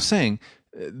saying. Yeah. I'm saying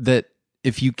that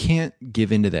if you can't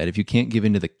give into that, if you can't give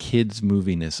into the kids'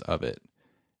 moviness of it,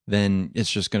 then it's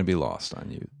just going to be lost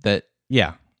on you.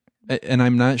 Yeah. And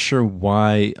I'm not sure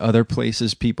why other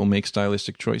places people make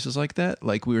stylistic choices like that.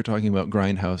 Like we were talking about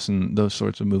Grindhouse and those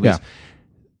sorts of movies. Yeah.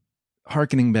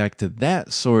 Harkening back to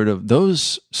that sort of,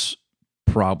 those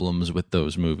problems with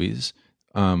those movies,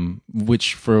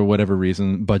 which for whatever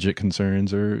reason, budget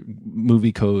concerns or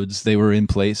movie codes, they were in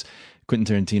place.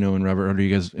 Quentin Tarantino and Robert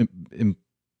Rodriguez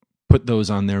put those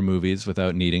on their movies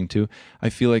without needing to. I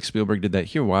feel like Spielberg did that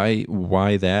here.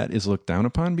 Why that is looked down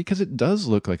upon? Because it does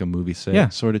look like a movie set, Yeah.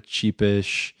 sort of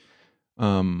cheapish.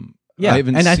 Yeah,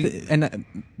 and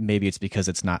maybe it's because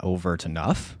it's not overt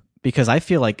enough. Because I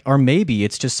feel like, or maybe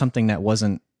it's just something that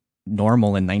wasn't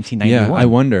normal in 1991.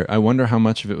 Yeah, I wonder how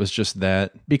much of it was just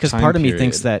that. Because time part of me period.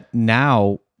 thinks that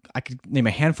now I could name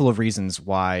a handful of reasons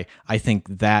why I think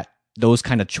that those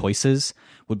kind of choices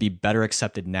would be better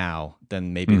accepted now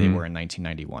than maybe they were in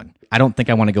 1991. I don't think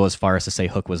I want to go as far as to say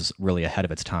Hook was really ahead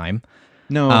of its time.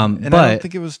 No, and but I don't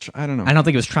think it was. I don't know. I don't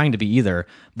think it was trying to be either.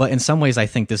 But in some ways, I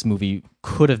think this movie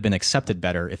could have been accepted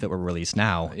better if it were released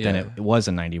now than it was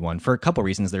in 91. For a couple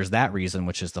reasons. There's that reason,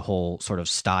 which is the whole sort of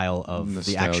style of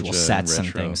the actual sets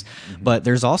and things. But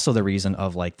there's also the reason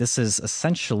of like, this is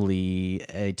essentially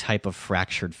a type of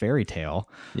fractured fairy tale.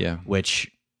 Yeah.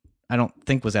 Which I don't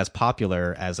think was as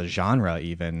popular as a genre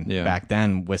even back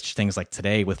then, with things like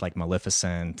today with like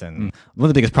Maleficent. And one of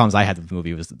the biggest problems I had with the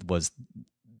movie was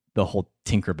the whole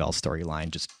Tinkerbell storyline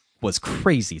just was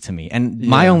crazy to me. And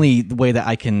my only way that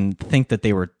I can think that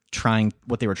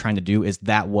what they were trying to do is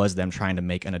that was them trying to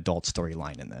make an adult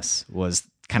storyline in this, was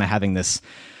kind of having this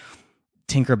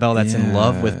Tinkerbell that's in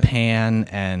love with Pan,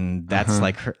 and that's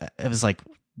like her. It was like,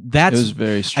 it was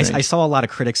very strange. I saw a lot of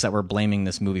critics that were blaming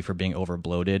this movie for being over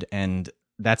bloated, and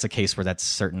that's a case where that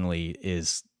certainly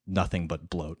is nothing but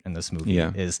bloat in this movie.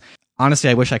 Is honestly,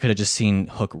 I wish I could have just seen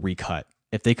Hook recut.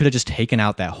 If they could have just taken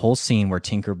out that whole scene where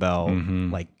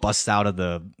Tinkerbell like busts out of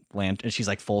the lamp and she's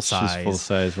like full size. She's full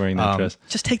size wearing that dress.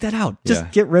 Just take that out.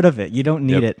 Just get rid of it. You don't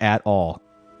need it at all.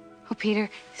 Oh, Peter,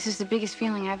 this is the biggest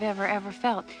feeling I've ever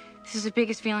felt. This is the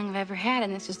biggest feeling I've ever had,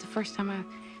 and this is the first time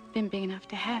I've been big enough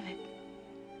to have it.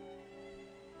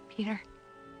 Peter,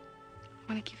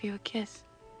 I want to give you a kiss.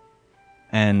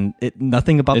 And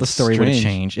nothing about the story would have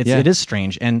changed. It is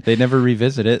strange. And they never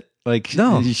revisit it. Like,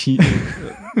 no.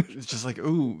 It's just like,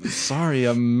 ooh, sorry,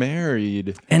 I'm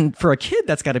married. And for a kid,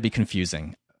 that's got to be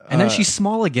confusing. And then she's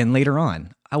small again later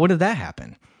on. How did that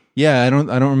happen? Yeah, I don't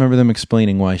remember them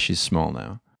explaining why she's small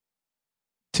now.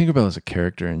 Tinkerbell as a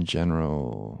character in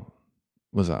general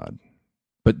was odd,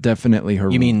 but definitely her.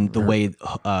 You mean the way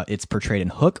it's portrayed in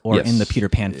Hook, or in the Peter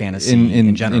Pan fantasy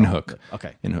in general? In Hook,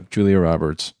 okay. In Hook, Julia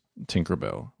Roberts'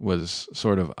 Tinkerbell was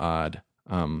sort of odd.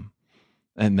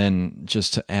 And then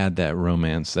just to add that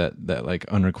romance, that like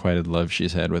unrequited love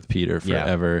she's had with Peter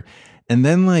forever. Yeah. And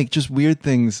then like just weird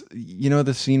things, you know,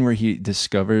 the scene where he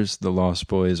discovers the Lost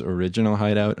Boys' original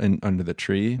hideout under the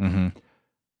tree, and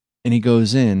he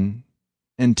goes in,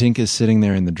 and Tink is sitting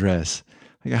there in the dress.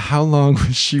 Like, how long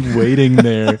was she waiting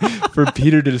there for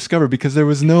Peter to discover? Because there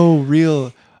was no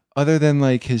real other than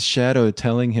like his shadow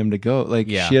telling him to go. Like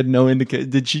Yeah. she had no indication.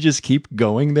 Did she just keep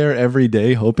going there every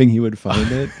day hoping he would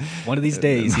find it? One of these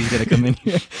days he's going to come in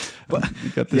here. You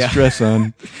got this dress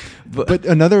on. But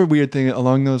another weird thing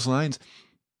along those lines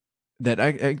that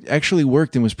I actually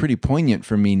worked and was pretty poignant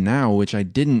for me now, which I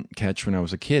didn't catch when I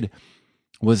was a kid,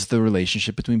 was the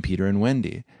relationship between Peter and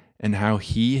Wendy and how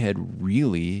he had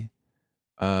really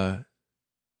not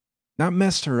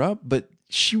messed her up, but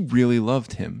she really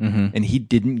loved him and he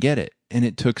didn't get it. And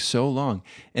it took so long.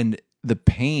 And the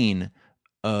pain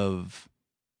of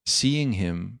seeing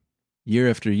him year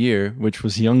after year, which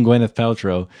was young Gwyneth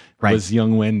Paltrow, was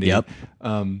young Wendy. Yep.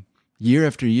 Year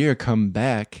after year come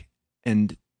back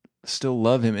and still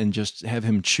love him and just have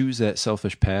him choose that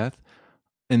selfish path.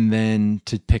 And then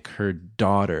to pick her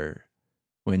daughter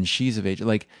when she's of age.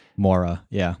 Like Maura,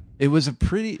 yeah. It was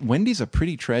Wendy's a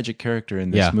pretty tragic character in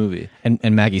this movie. And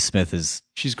Maggie Smith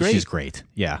she's great. She's great.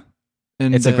 Yeah.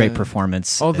 And it's a great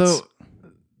performance. Although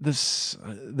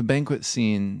the banquet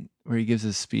scene where he gives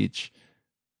his speech,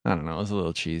 I don't know, it was a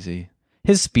little cheesy.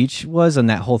 His speech was, and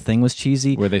that whole thing was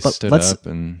cheesy. Where they stood up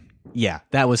and... Yeah,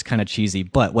 that was kind of cheesy.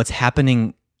 But what's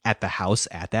happening at the house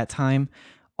at that time,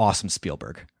 awesome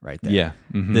Spielberg right there. Yeah.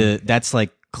 Mm-hmm. That's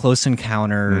like Close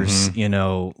Encounters, you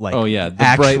know, like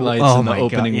the bright lights in the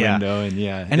opening window,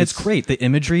 and it's great. The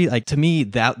imagery, like to me,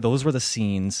 those were the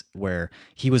scenes where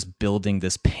he was building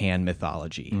this pan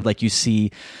mythology. Like you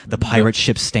see the pirate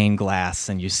ship stained glass,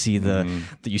 and you see the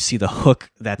hook.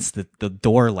 That's the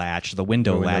door latch, the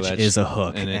window latch is a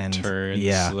hook, and it turns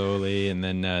slowly, and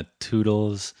then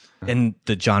toodles. And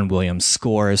the John Williams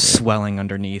score is swelling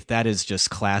underneath. That is just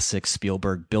classic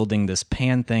Spielberg building this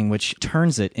pan thing, which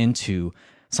turns it into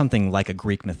something like a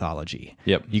Greek mythology.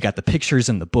 Yep. You got the pictures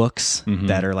in the books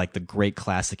that are like the great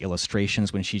classic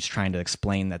illustrations when she's trying to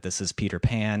explain that this is Peter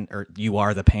Pan, or you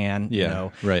are the Pan, you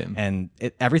know? Right. And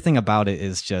everything about it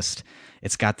is just,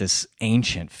 it's got this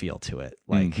ancient feel to it.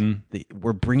 Like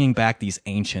we're bringing back these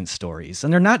ancient stories,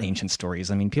 and they're not ancient stories.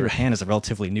 I mean, Peter Pan is a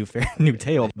relatively new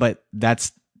tale, but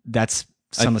that's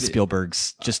some of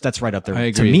Spielberg's, that's right up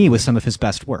there to me with some of his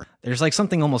best work. There's like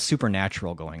something almost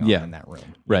supernatural going on in that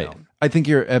room. Right. You know? I think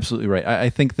you're absolutely right. I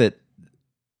think that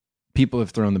people have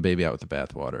thrown the baby out with the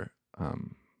bathwater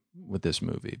with this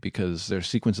movie, because there's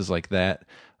sequences like that.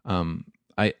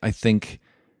 I think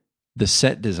the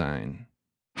set design,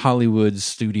 Hollywood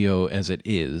studio as it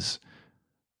is,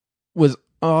 was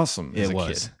awesome as a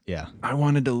kid. Yeah. I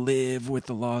wanted to live with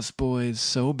the Lost Boys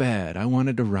so bad. I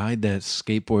wanted to ride that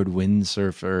skateboard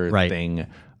windsurfer thing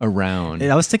around.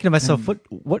 And I was thinking to myself,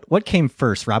 what came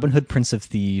first, Robin Hood, Prince of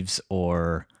Thieves,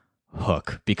 or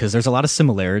Hook? Because there's a lot of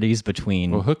similarities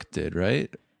between. Well, Hook did, right?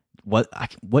 What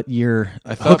year?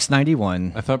 Hook's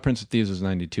 91. I thought Prince of Thieves was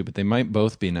 92, but they might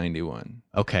both be 91.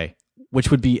 Okay.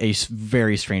 Which would be a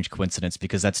very strange coincidence,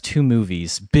 because that's two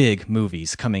movies, big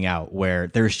movies coming out where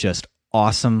there's just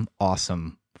awesome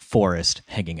forest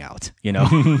hanging out, you know,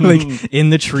 like in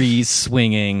the trees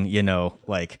swinging, you know,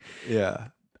 like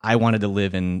I wanted to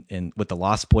live in with the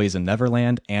Lost Boys in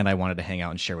Neverland, and I wanted to hang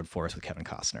out in Sherwood Forest with Kevin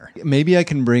Costner. Maybe I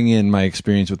can bring in my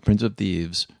experience with Prince of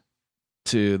Thieves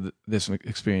to this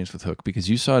experience with Hook, because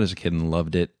you saw it as a kid and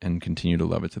loved it and continue to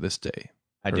love it to this day.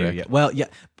 I do, yeah. Well, yeah.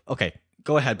 Okay,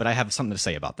 go ahead, but I have something to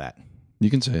say about that. You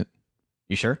can say it.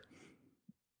 You sure?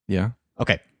 Yeah.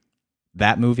 Okay.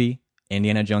 That movie,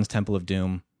 Indiana Jones Temple of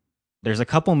Doom. There's a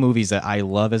couple movies that I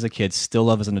love as a kid, still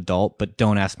love as an adult, but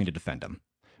don't ask me to defend them.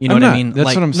 You know what I mean? That's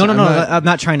like, what I'm saying. No. I'm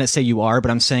not trying to say you are,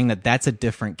 but I'm saying that that's a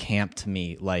different camp to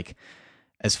me, like,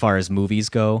 as far as movies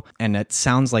go. And it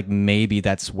sounds like maybe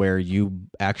that's where you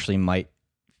actually might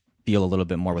feel a little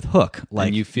bit more with Hook. Like,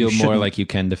 and you feel more like you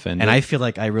can defend it. And I feel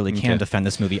like I really can defend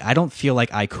this movie. I don't feel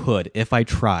like I could, if I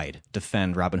tried,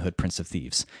 defend Robin Hood, Prince of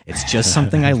Thieves. It's just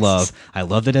something I love. I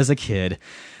loved it as a kid.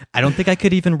 I don't think I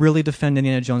could even really defend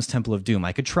Indiana Jones Temple of Doom.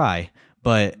 I could try,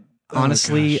 but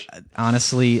honestly,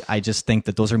 I just think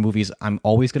that those are movies I'm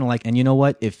always going to like. And you know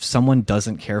what? If someone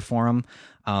doesn't care for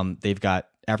them, they've got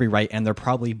every right, and they're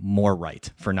probably more right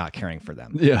for not caring for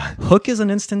them. Yeah. Hook is an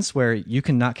instance where you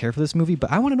can not care for this movie,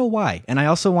 but I want to know why. And I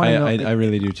also want to know. I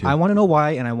really do too. I want to know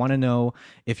why, and I want to know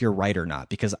if you're right or not,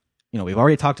 because, you know, we've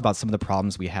already talked about some of the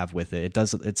problems we have with it.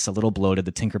 It's a little bloated.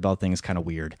 The Tinkerbell thing is kind of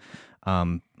weird.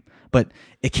 But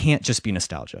it can't just be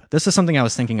nostalgia. This is something I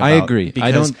was thinking about. I agree.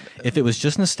 Because if it was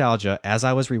just nostalgia, as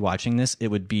I was rewatching this, it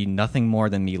would be nothing more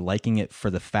than me liking it for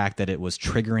the fact that it was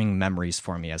triggering memories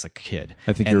for me as a kid.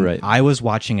 I think you're right. I was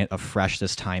watching it afresh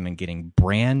this time and getting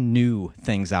brand new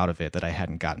things out of it that I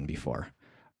hadn't gotten before.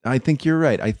 I think you're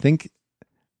right. I think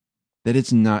that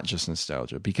it's not just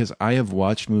nostalgia, because I have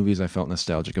watched movies I felt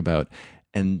nostalgic about,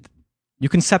 and You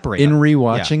can separate in them.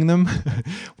 rewatching them.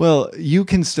 Well, you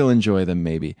can still enjoy them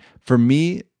maybe. For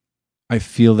me, I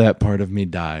feel that part of me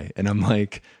die, and I'm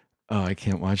like, oh, I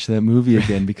can't watch that movie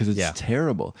again because it's Yeah.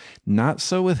 terrible. Not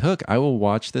so with Hook. I will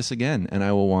watch this again, and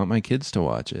I will want my kids to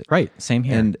watch it. Right. Same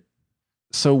here. And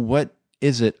so what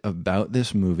is it about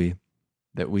this movie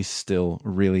that we still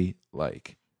really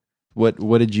like? What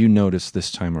did you notice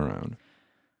this time around?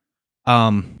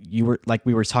 You were like,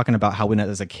 we were talking about how when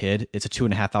as a kid, it's a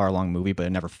 2.5 hour long movie, but it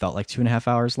never felt like 2.5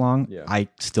 hours long. Yeah. I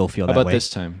still feel How that about way. this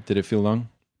time? Did it feel long?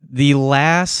 The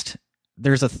last,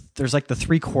 there's like the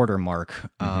 3/4 mark.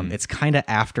 Mm-hmm. It's kind of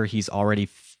after he's already,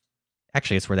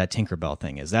 actually it's where that Tinkerbell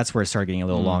thing is. That's where it started getting a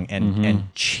little long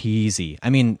and cheesy. I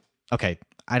mean, okay,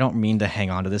 I don't mean to hang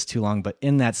on to this too long, but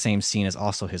in that same scene is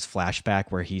also his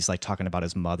flashback where he's like talking about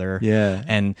his mother. Yeah.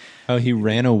 And How he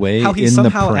ran away how he in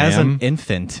somehow, the pram. as an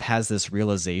infant, has this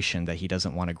realization that he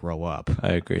doesn't want to grow up.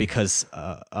 I agree. Because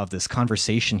of this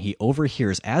conversation he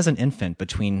overhears as an infant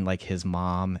between like his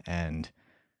mom and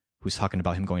who's talking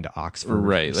about him going to Oxford. or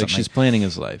Right, like something she's planning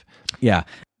his life. yeah.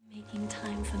 Making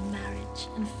time for marriage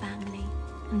and family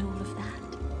and all of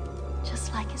that.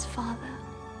 Just like his father.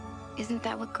 Isn't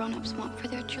that what grown-ups want for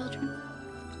their children?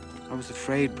 I was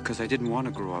afraid because I didn't want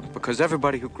to grow up, because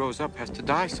everybody who grows up has to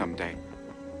die someday.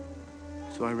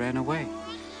 So I ran away.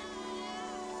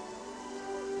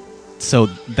 So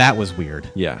that was weird.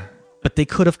 Yeah. But they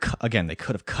could have, again, they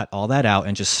could have cut all that out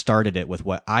and just started it with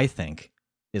what I think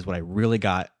is what I really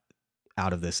got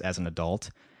out of this as an adult.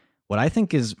 What I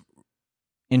think is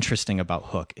interesting about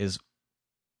Hook is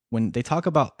when they talk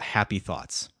about happy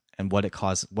thoughts and what it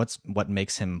causes, what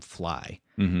makes him fly.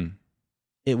 Mm-hmm.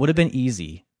 It would have been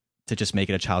easy to just make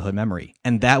it a childhood memory.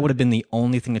 And that would have been the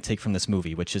only thing to take from this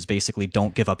movie, which is basically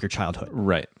don't give up your childhood.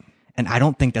 Right. And I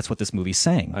don't think that's what this movie's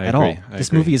saying I at agree. all. I This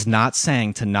agree. movie is not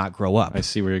saying to not grow up. I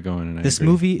see where you're going. And This I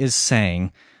agree. movie is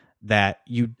saying that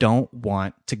you don't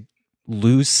want to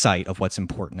lose sight of what's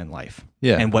important in life.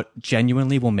 Yeah. And what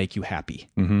genuinely will make you happy.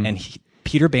 Mhm. And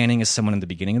Peter Banning is someone in the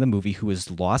beginning of the movie who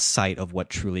has lost sight of what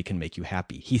truly can make you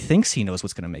happy. He thinks he knows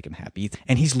what's going to make him happy,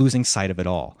 and he's losing sight of it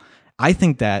all. I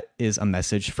think that is a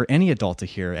message for any adult to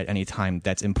hear at any time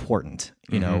that's important,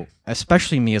 you know,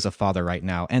 especially me as a father right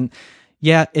now. And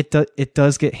yeah, it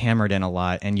does get hammered in a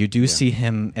lot, and you do see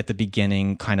him at the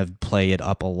beginning kind of play it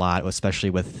up a lot, especially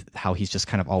with how he's just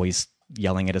kind of always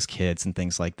yelling at his kids and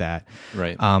things like that.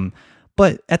 Right.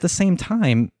 But at the same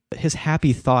time, his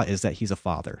happy thought is that he's a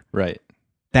father. Right.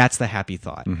 That's the happy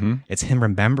thought. Mm-hmm. It's him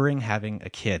remembering having a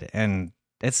kid, and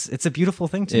it's a beautiful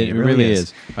thing to me. It really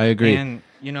is. I agree. And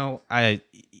you know,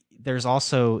 there's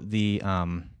also the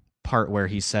part where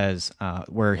he says,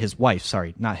 where his wife,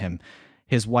 sorry, not him,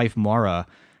 his wife Mara,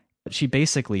 she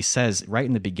basically says right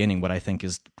in the beginning what I think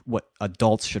is what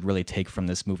adults should really take from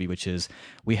this movie, which is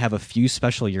we have a few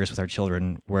special years with our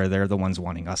children where they're the ones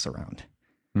wanting us around.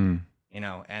 Mm. You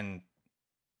know, and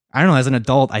I don't know, as an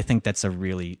adult, I think that's a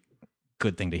really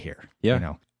good thing to hear. Yeah. You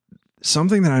know?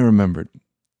 Something that I remembered,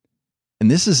 and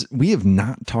this is, we have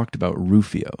not talked about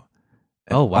Rufio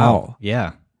at Oh, wow. all.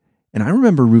 Yeah. And I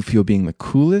remember Rufio being the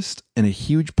coolest and a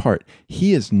huge part.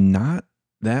 He is not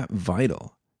that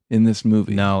vital in this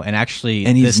movie. No, and actually,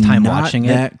 And he's this time not watching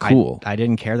that it, cool. I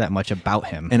didn't care that much about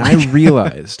him. And I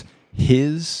realized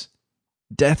his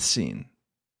death scene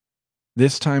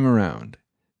this time around,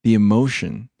 the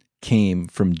emotion came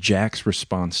from Jack's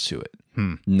response to it,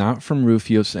 not from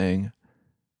Rufio saying,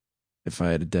 if I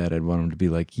had a dad, I'd want him to be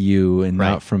like you, and Right.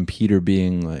 not from Peter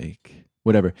being like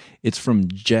whatever. It's from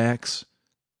Jack's,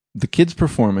 the kid's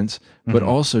performance, but Mhm.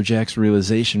 also Jack's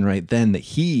realization right then that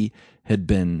he had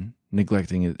been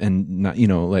neglecting it and not, you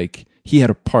know, like he had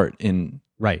a part in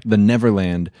Right. the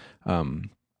Neverland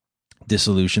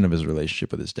dissolution of his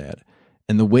relationship with his dad.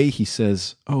 And the way he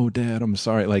says, "Oh, Dad, I'm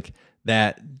sorry," like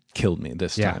that killed me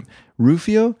this Yeah. time.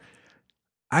 Rufio,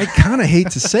 I kind of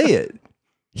hate to say it.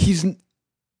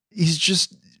 He's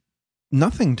just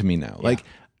nothing to me now. Like,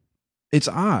 it's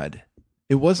odd.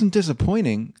 It wasn't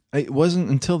disappointing. It wasn't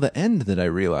until the end that I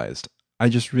realized I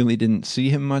just really didn't see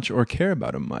him much or care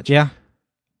about him much. Yeah.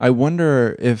 I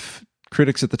wonder if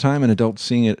critics at the time and adults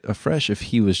seeing it afresh, if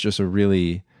he was just a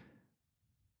really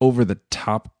over the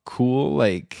top cool,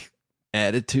 like,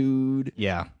 attitude.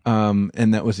 Yeah.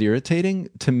 And that was irritating.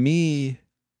 To me,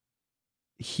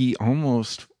 he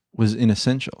almost was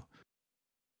inessential.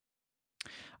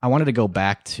 I wanted to go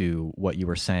back to what you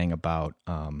were saying about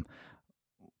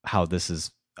how this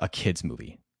is a kid's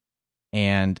movie.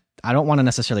 And I don't want to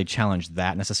necessarily challenge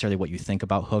that, necessarily what you think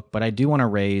about Hook, but I do want to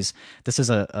raise, this is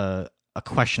a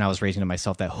question I was raising to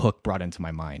myself that Hook brought into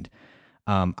my mind.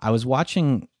 I was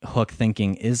watching Hook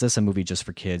thinking, is this a movie just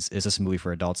for kids? Is this a movie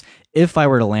for adults? If I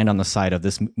were to land on the side of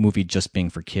this movie just being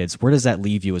for kids, where does that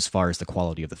leave you as far as the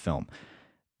quality of the film?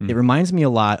 It reminds me a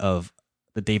lot of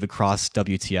the David Cross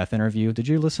WTF interview. Did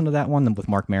you listen to that one with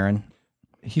Mark Maron?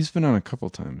 He's been on a couple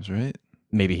times, right?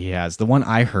 Maybe he has. The one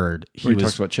I heard, Where he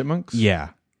talks about chipmunks? Yeah.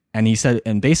 And he said,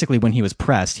 and basically when he was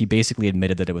pressed, he basically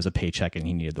admitted that it was a paycheck and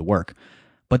he needed the work.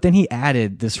 But then he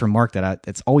added this remark that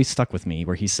it's always stuck with me,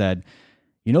 where he said,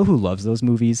 you know who loves those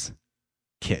movies?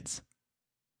 Kids.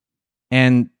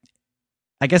 And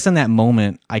I guess in that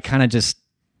moment, I kind of just,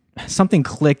 something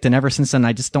clicked. And ever since then,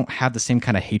 I just don't have the same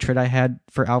kind of hatred I had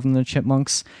for Alvin and the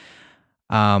Chipmunks.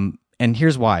 And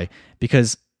here's why.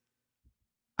 Because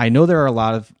I know there are a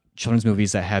lot of children's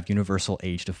movies that have universal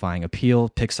age-defying appeal.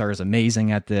 Pixar is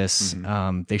amazing at this.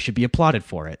 They should be applauded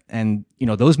for it. And, you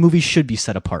know, those movies should be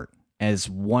set apart as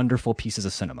wonderful pieces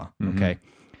of cinema, okay?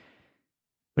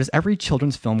 But is every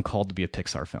children's film called to be a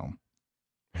Pixar film?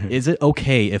 Is it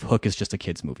okay if Hook is just a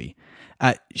kid's movie?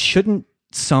 Shouldn't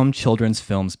some children's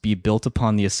films be built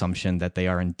upon the assumption that they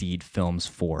are indeed films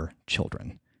for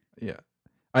children? Yeah,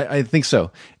 I think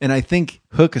so. And I think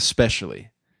Hook especially,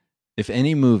 if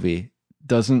any movie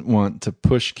doesn't want to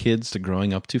push kids to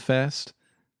growing up too fast,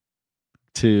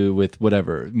 with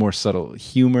whatever, more subtle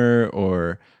humor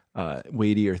or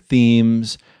weightier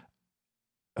themes,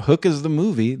 Hook is the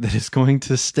movie that is going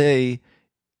to stay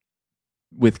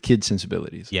with kid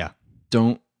sensibilities. Yeah.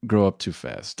 Don't grow up too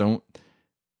fast. Don't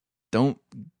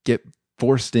get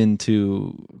forced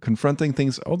into confronting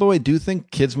things. Although I do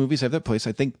think kids movies have that place.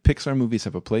 I think Pixar movies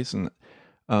have a place, and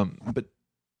but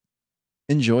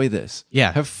enjoy this.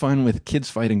 Yeah. Have fun with kids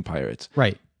fighting pirates.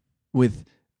 Right. With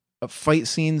fight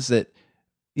scenes that,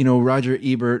 you know, Roger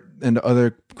Ebert and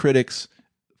other critics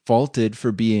faulted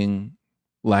for being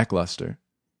lackluster.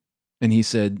 And he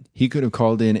said he could have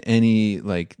called in any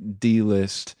like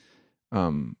D-list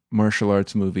martial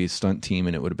arts movie stunt team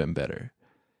and it would have been better.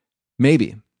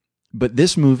 Maybe. But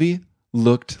this movie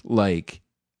looked like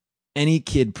any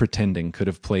kid pretending could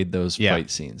have played those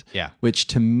fight scenes. Yeah. Which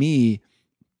to me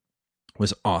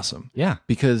was awesome. Yeah.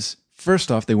 Because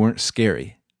first off, they weren't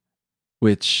scary,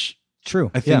 which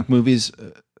True. I think movies,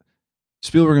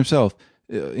 Spielberg himself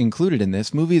included in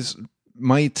this, movies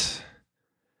might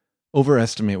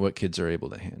overestimate what kids are able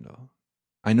to handle.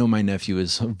 I know my nephew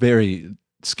is a very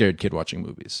scared kid watching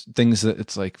movies. Things that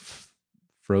it's like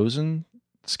Frozen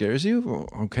scares you? Well,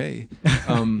 okay.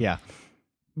 Yeah.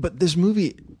 But this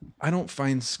movie, I don't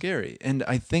find scary. And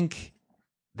I think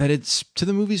that it's to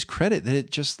the movie's credit that it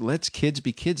just lets kids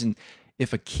be kids. And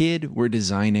if a kid were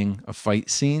designing a fight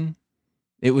scene,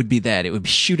 it would be that. It would be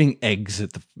shooting eggs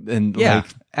at like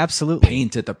absolutely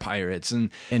paint at the pirates and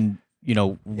you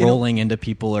know, rolling into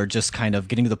people or just kind of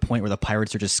getting to the point where the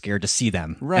pirates are just scared to see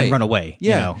them and run away.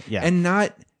 Yeah. You know? Yeah. And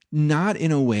not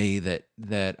in a way that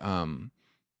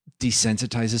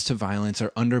desensitizes to violence or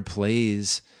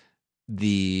underplays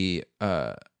the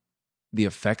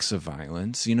effects of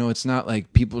violence. You know, it's not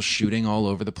like people shooting all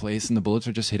over the place and the bullets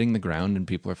are just hitting the ground and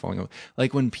people are falling over.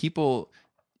 Like when people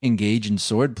engage in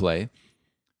swordplay,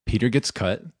 Peter gets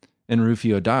cut and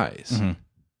Rufio dies. Mm-hmm.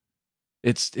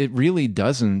 It really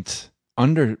doesn't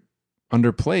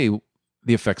underplay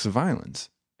the effects of violence.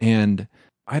 And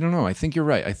I don't know. I think you're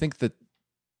right. I think that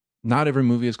not every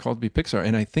movie is called to be Pixar.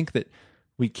 And I think that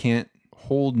we can't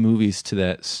hold movies to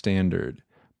that standard,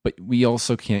 but we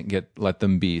also can't let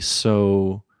them be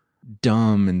so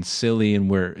dumb and silly and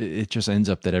where it just ends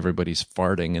up that everybody's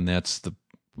farting and that's the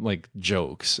like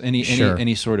jokes.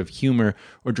 Any sort of humor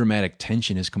or dramatic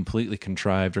tension is completely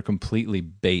contrived or completely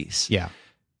base. Yeah.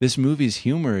 This movie's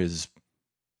humor is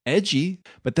edgy,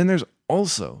 but then there's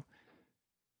also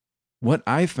what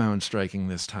I found striking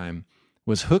this time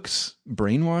was Hook's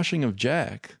brainwashing of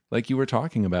Jack, like you were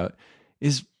talking about,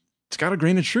 it's got a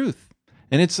grain of truth.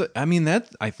 And that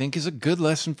I think is a good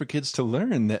lesson for kids to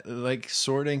learn, that like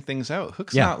sorting things out.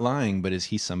 Hook's not lying, but is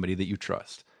he somebody that you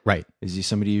trust? Right. Is he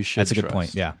somebody you should That's a good trust?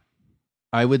 point. Yeah.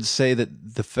 I would say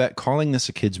that the fact calling this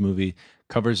a kids movie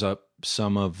covers up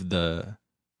some of the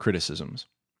criticisms.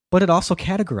 But it also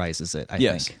categorizes it, I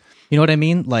Yes. think. You know what I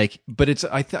mean? Like, but it's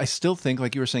I still think,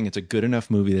 like you were saying, it's a good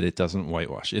enough movie that it doesn't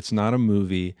whitewash. It's not a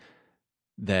movie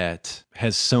that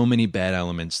has so many bad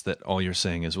elements that all you're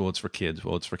saying is, well, it's for kids.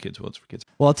 Well, it's for kids. Well, it's for kids.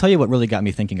 well, I'll tell you what really got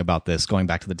me thinking about this, going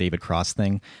back to the David Cross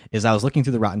thing, is I was looking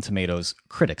through the Rotten Tomatoes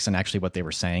critics and actually what they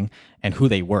were saying and who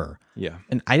they were. Yeah.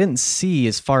 And I didn't see,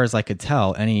 as far as I could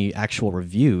tell, any actual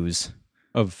reviews.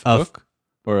 Of Hook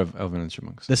or of Alvin and the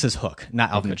Chipmunks? This is Hook,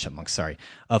 not Alvin and the Chipmunks, sorry.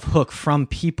 Of Hook from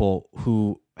people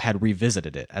who had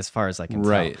revisited it, as far as I can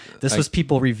Right. tell. This was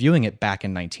people reviewing it back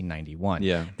in 1991.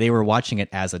 Yeah. They were watching it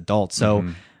as adults. So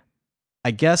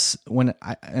I guess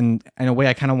and in a way,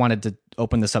 I kind of wanted to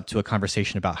open this up to a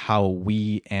conversation about how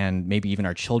we and maybe even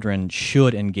our children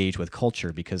should engage with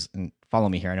culture, because, and follow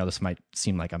me here, I know this might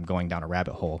seem like I'm going down a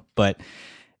rabbit hole, but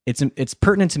it's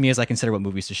pertinent to me as I consider what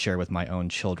movies to share with my own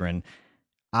children.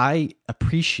 I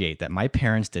appreciate that my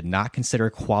parents did not consider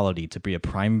quality to be a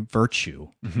prime virtue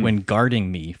when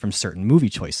guarding me from certain movie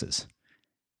choices.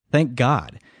 Thank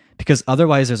God, because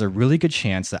otherwise there's a really good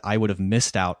chance that I would have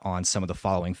missed out on some of the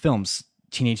following films: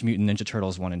 Teenage Mutant Ninja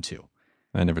Turtles 1 and 2,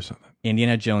 I never saw that.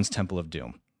 Indiana Jones Temple of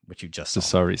Doom, which you just Just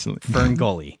saw, saw recently. Fern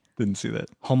Gully, Didn't see that.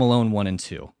 Home Alone 1 and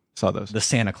 2, Saw those. The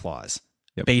Santa Claus,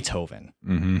 Yep. Beethoven.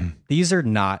 Mm-hmm. These are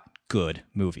not good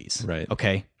movies. Right.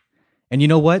 Okay. And you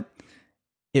know what?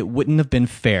 It wouldn't have been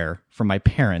fair for my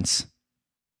parents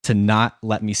to not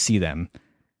let me see them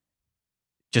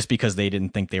just because they didn't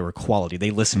think they were quality.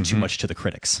 They listened too much to the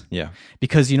critics. Yeah.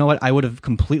 Because you know what? I would have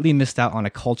completely missed out on a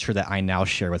culture that I now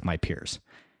share with my peers.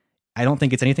 I don't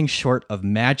think it's anything short of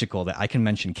magical that I can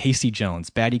mention Casey Jones,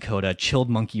 Batty Coda, Chilled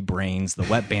Monkey Brains, The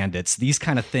Wet Bandits, these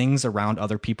kind of things around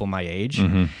other people my age,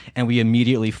 and we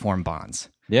immediately form bonds.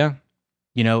 Yeah.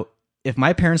 You know, if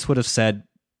my parents would have said,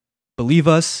 believe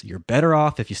us, you're better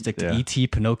off if you stick to Yeah. E.T.,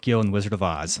 Pinocchio, and Wizard of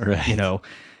Oz, Right. you know,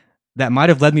 that might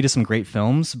have led me to some great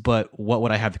films, but what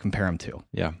would I have to compare them to?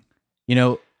 Yeah. You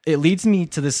know, it leads me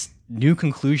to this new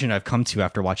conclusion I've come to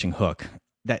after watching Hook,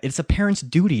 that it's a parent's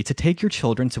duty to take your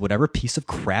children to whatever piece of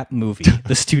crap movie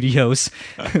the studios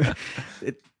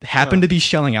happen to be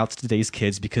shelling out to today's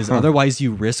kids, because otherwise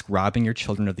you risk robbing your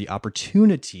children of the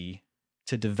opportunity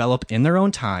to develop in their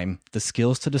own time the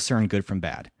skills to discern good from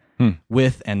bad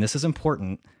with, and this is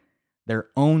important, their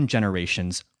own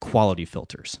generation's quality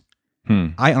filters.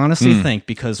 I honestly think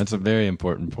That's a very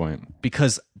important point.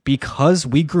 because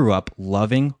we grew up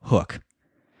loving Hook,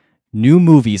 new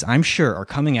movies, I'm sure, are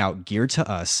coming out geared to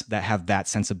us that have that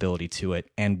sensibility to it,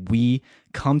 and we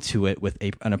come to it with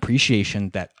an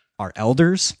appreciation that our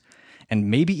elders and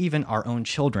maybe even our own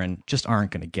children just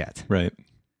aren't going to get. Right.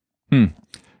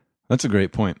 That's a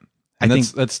great point. I And think-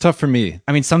 that's tough for me.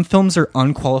 I mean, some films are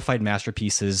unqualified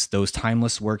masterpieces, those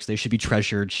timeless works. They should be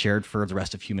treasured, shared for the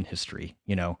rest of human history,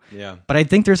 you know? Yeah. But I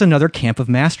think there's another camp of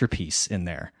masterpiece in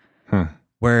there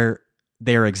where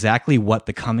they're exactly what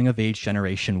the coming of age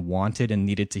generation wanted and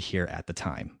needed to hear at the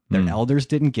time. Their elders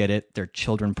didn't get it. Their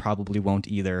children probably won't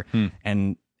either.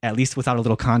 And at least without a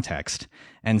little context.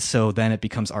 And so then it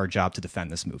becomes our job to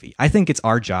defend this movie. I think it's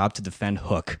our job to defend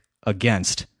Hook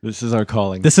against. This is our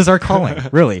calling. This is our calling,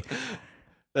 really.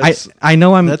 That's- I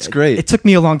know that's great. It took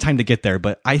me a long time to get there,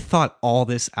 but I thought all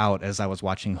this out as I was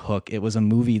watching Hook. It was a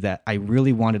movie that I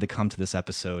really wanted to come to this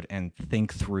episode and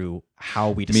think through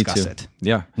how we discuss too. it.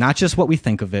 Yeah. Not just what we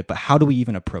think of it, but how do we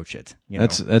even approach it? You know?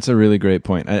 That's a really great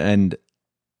point. And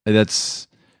that's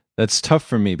tough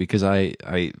for me because I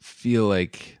feel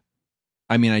like,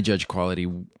 I mean, I judge quality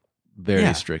very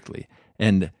Yeah. strictly.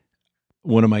 And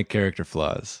one of my character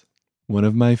flaws, one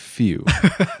of my few,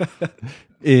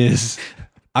 is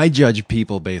I judge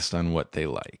people based on what they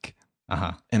like.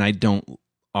 Uh-huh. And I don't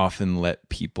often let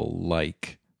people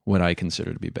like what I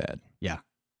consider to be bad. Yeah.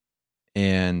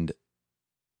 And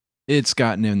it's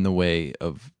gotten in the way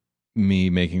of me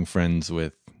making friends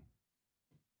with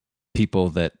people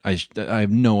that I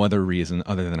have no other reason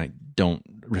other than I don't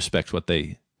respect what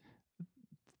they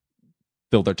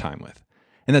fill their time with.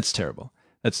 And that's terrible.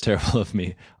 That's terrible of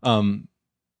me.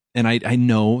 And I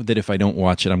know that if I don't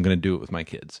watch it, I'm going to do it with my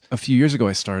kids. A few years ago,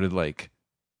 I started like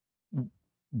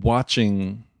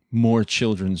watching more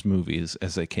children's movies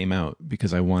as they came out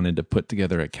because I wanted to put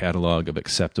together a catalog of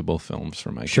acceptable films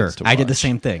for my Sure. kids to watch. I did the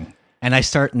same thing. And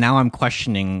now I'm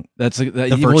questioning. That's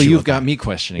virtue well, you've of got that. me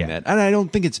questioning Yeah. that, and I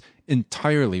don't think it's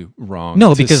entirely wrong.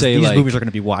 No, to because say, these like, movies are going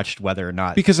to be watched whether or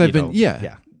not. Because you I've been- know,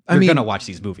 yeah. I You're mean- going to watch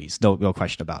these movies. No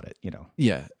question about it, you know.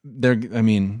 yeah, they're. I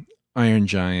mean, Iron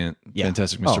Giant, Yeah.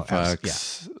 Fantastic Oh, Mr.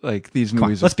 Fox, like these Come on,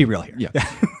 movies. let's be real here. Yeah.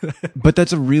 But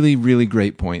that's a really, really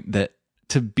great point that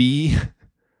to be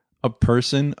a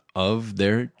person of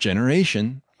their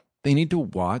generation, they need to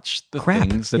watch the Crap,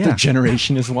 things that yeah. their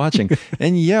generation is watching.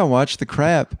 And yeah, watch the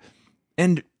crap.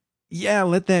 And yeah,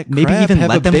 let that Maybe crap even have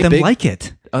let a them big, like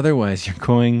it. Otherwise, you're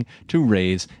going to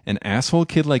raise an asshole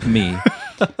kid like me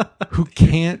who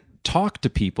can't talk to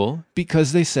people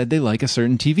because they said they like a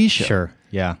certain TV show. Sure.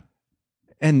 Yeah.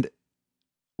 And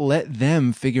let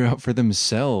them figure out for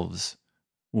themselves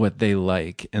what they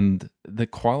like, and the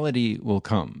quality will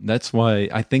come. That's why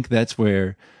I think that's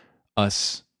where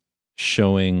us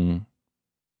showing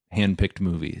handpicked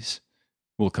movies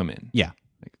will come in. Yeah.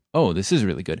 Like, oh, this is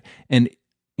really good. And,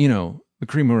 the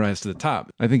cream will rise to the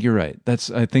top. I think you're right.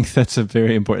 I think that's a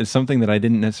very important, something that I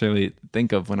didn't necessarily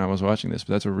think of when I was watching this,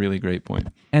 but that's a really great point.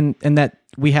 And that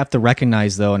we have to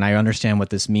recognize, though, and I understand what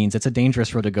this means, it's a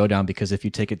dangerous road to go down, because if you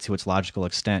take it to its logical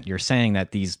extent, you're saying that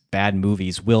these bad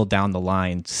movies will down the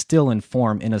line still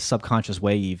inform, in a subconscious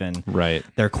way even, right,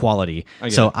 their quality.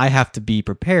 So I have to be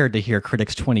prepared to hear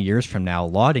critics 20 years from now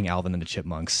lauding Alvin and the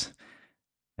Chipmunks.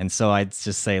 And so I'd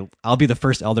just say, I'll be the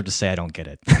first elder to say I don't get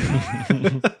it.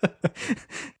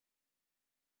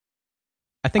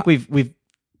 I think we've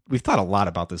thought a lot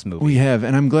about this movie. We have,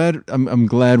 and I'm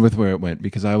glad with where it went,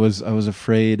 because I was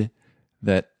afraid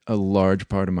that a large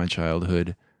part of my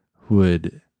childhood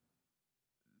would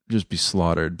just be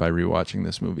slaughtered by rewatching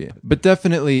this movie. But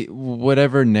definitely,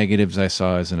 whatever negatives I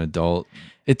saw as an adult,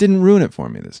 it didn't ruin it for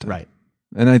me this time. Right.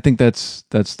 And I think that's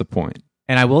the point.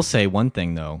 And I will say one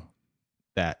thing, though,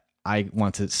 that I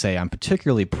want to say I'm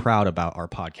particularly proud about our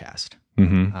podcast.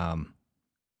 Mm-hmm.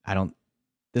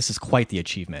 This is quite the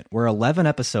achievement. We're 11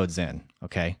 episodes in,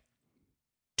 okay?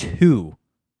 2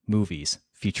 movies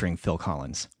featuring Phil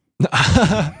Collins.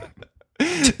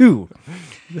 2.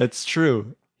 That's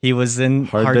true. He was in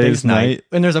Hard Day's Night.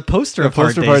 And there's a poster of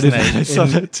Hard Day's Night. I saw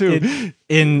that too.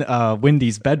 In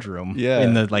Wendy's bedroom. Yeah.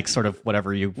 In the sort of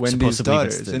whatever you Wendy's supposedly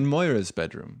daughters in Moira's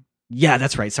bedroom. Yeah,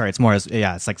 that's right. Sorry, it's more as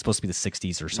it's like supposed to be the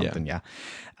 60s or something. Yeah.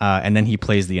 And then he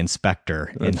plays the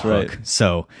inspector in Hook. Right.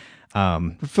 So,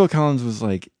 Phil Collins was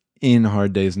like in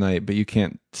Hard Day's Night, but you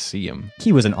can't see him.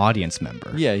 He was an audience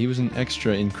member. Yeah, he was an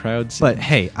extra in crowd scenes. But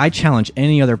hey, I challenge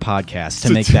any other podcast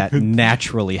to make that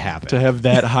naturally happen. To have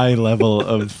that high level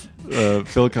of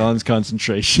Phil Collins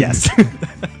concentration. Yes.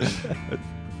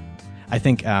 I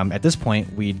think at this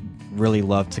point, we'd really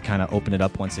love to kind of open it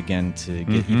up once again to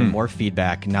get even more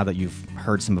feedback now that you've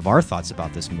heard some of our thoughts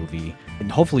about this movie.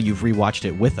 And hopefully you've rewatched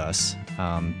it with us,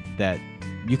 that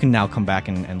you can now come back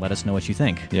and let us know what you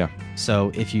think. Yeah.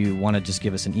 So if you want to just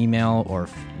give us an email or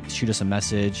shoot us a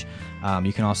message,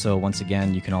 you can also, once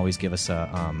again, you can always give us a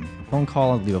phone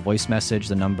call, leave a voice message.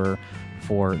 The number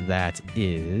for that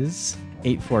is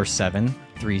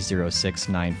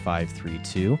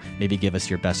 847-306-9532. Maybe give us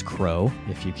your best crow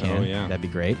if you can. Oh, yeah. That'd be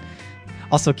great.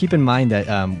 Also, keep in mind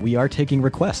that we are taking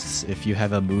requests. If you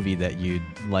have a movie that you'd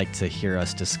like to hear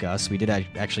us discuss, we did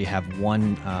actually have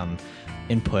one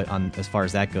input on as far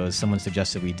as that goes. Someone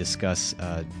suggested we discuss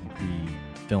the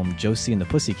film Josie and the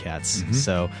Pussycats.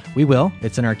 So we will.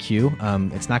 It's in our queue.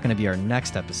 It's not going to be our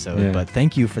next episode, but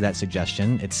thank you for that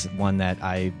suggestion. It's one that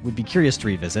I would be curious to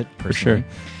revisit personally. For sure.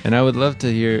 And I would love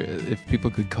to hear, if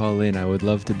people could call in, I would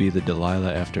love to be the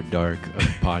Delilah After Dark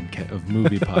of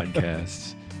movie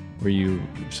podcasts, where you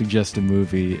suggest a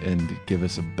movie and give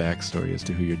us a backstory as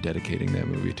to who you're dedicating that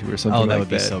movie to or something like that. Oh, that would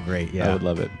be so great. Yeah. I would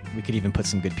love it. We could even put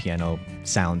some good piano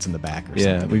sounds in the back or something.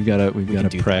 Yeah, we've got to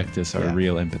practice our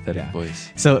real empathetic voice.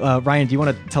 So, Ryan, do you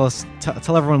want to tell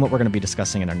everyone what we're going to be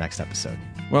discussing in our next episode?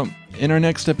 Well, in our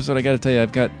next episode, I got to tell you,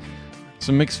 I've got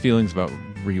some mixed feelings about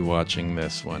rewatching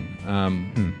this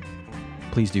one.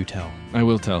 Please do tell. I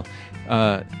will tell.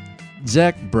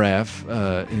 Zach Braff,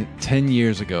 10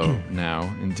 years ago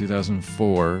now, in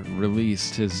 2004,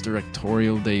 released his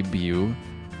directorial debut,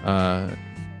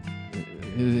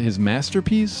 his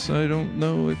masterpiece. I don't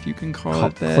know if you can call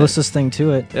it that. Closest thing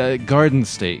to it. Garden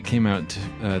State came out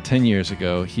 10 years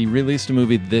ago. He released a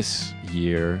movie this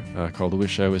year called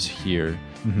Wish I Was Here.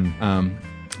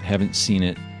 Haven't seen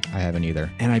it. I haven't either.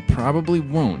 And I probably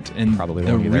won't. And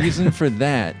the reason for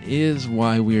that is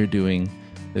why we're doing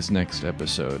this next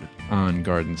episode on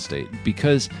Garden State,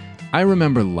 because I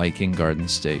remember liking Garden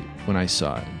State when I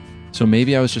saw it. So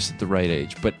maybe I was just at the right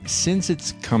age. But since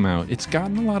it's come out, it's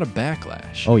gotten a lot of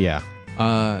backlash. Oh, yeah.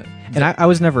 And I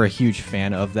was never a huge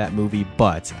fan of that movie,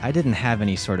 but I didn't have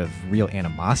any sort of real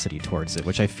animosity towards it,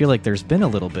 which I feel like there's been a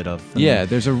little bit of.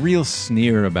 There's a real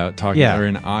sneer about talking, or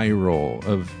an eye roll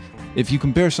of, if you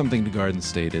compare something to Garden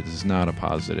State, it is not a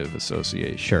positive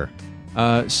association. Sure.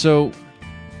 So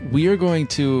we are going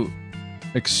to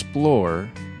explore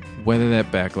whether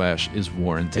that backlash is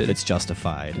warranted. If it's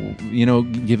justified.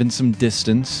 Given some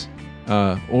distance,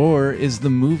 or is the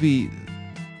movie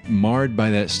marred by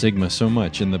that stigma so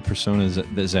much in the personas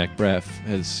that Zach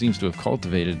Braff seems to have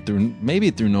cultivated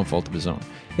through no fault of his own.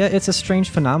 Yeah, it's a strange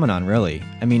phenomenon, really.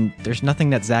 I mean, there's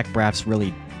nothing that Zach Braff's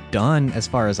really done, as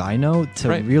far as I know, to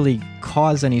really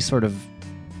cause any sort of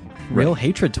real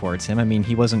hatred towards him. I mean,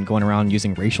 he wasn't going around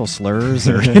using racial slurs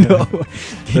or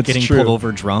getting pulled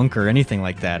over drunk or anything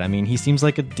like that. I mean, he seems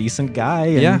like a decent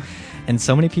guy. And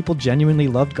so many people genuinely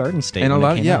loved Garden State. And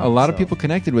a lot of people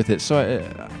connected with it. So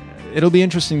it'll be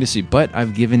interesting to see. But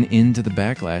I've given in to the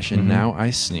backlash, and now I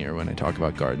sneer when I talk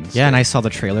about Garden State. Yeah, and I saw the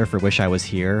trailer for Wish I Was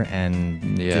Here,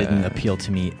 and Yeah. didn't appeal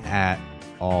to me at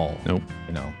all. Nope.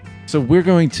 You know. So we're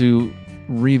going to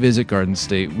revisit Garden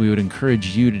State. We would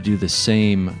encourage you to do the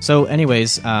same. So,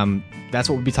 anyways, that's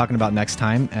what we'll be talking about next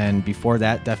time. And before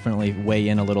that, definitely weigh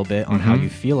in a little bit on how you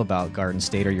feel about Garden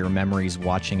State or your memories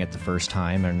watching it the first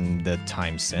time and the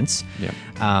time since. Yeah.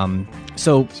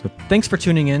 So thanks for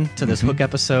tuning in to this Hook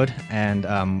episode, and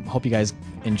hope you guys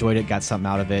enjoyed it, got something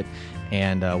out of it,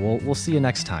 and we'll see you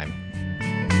next time.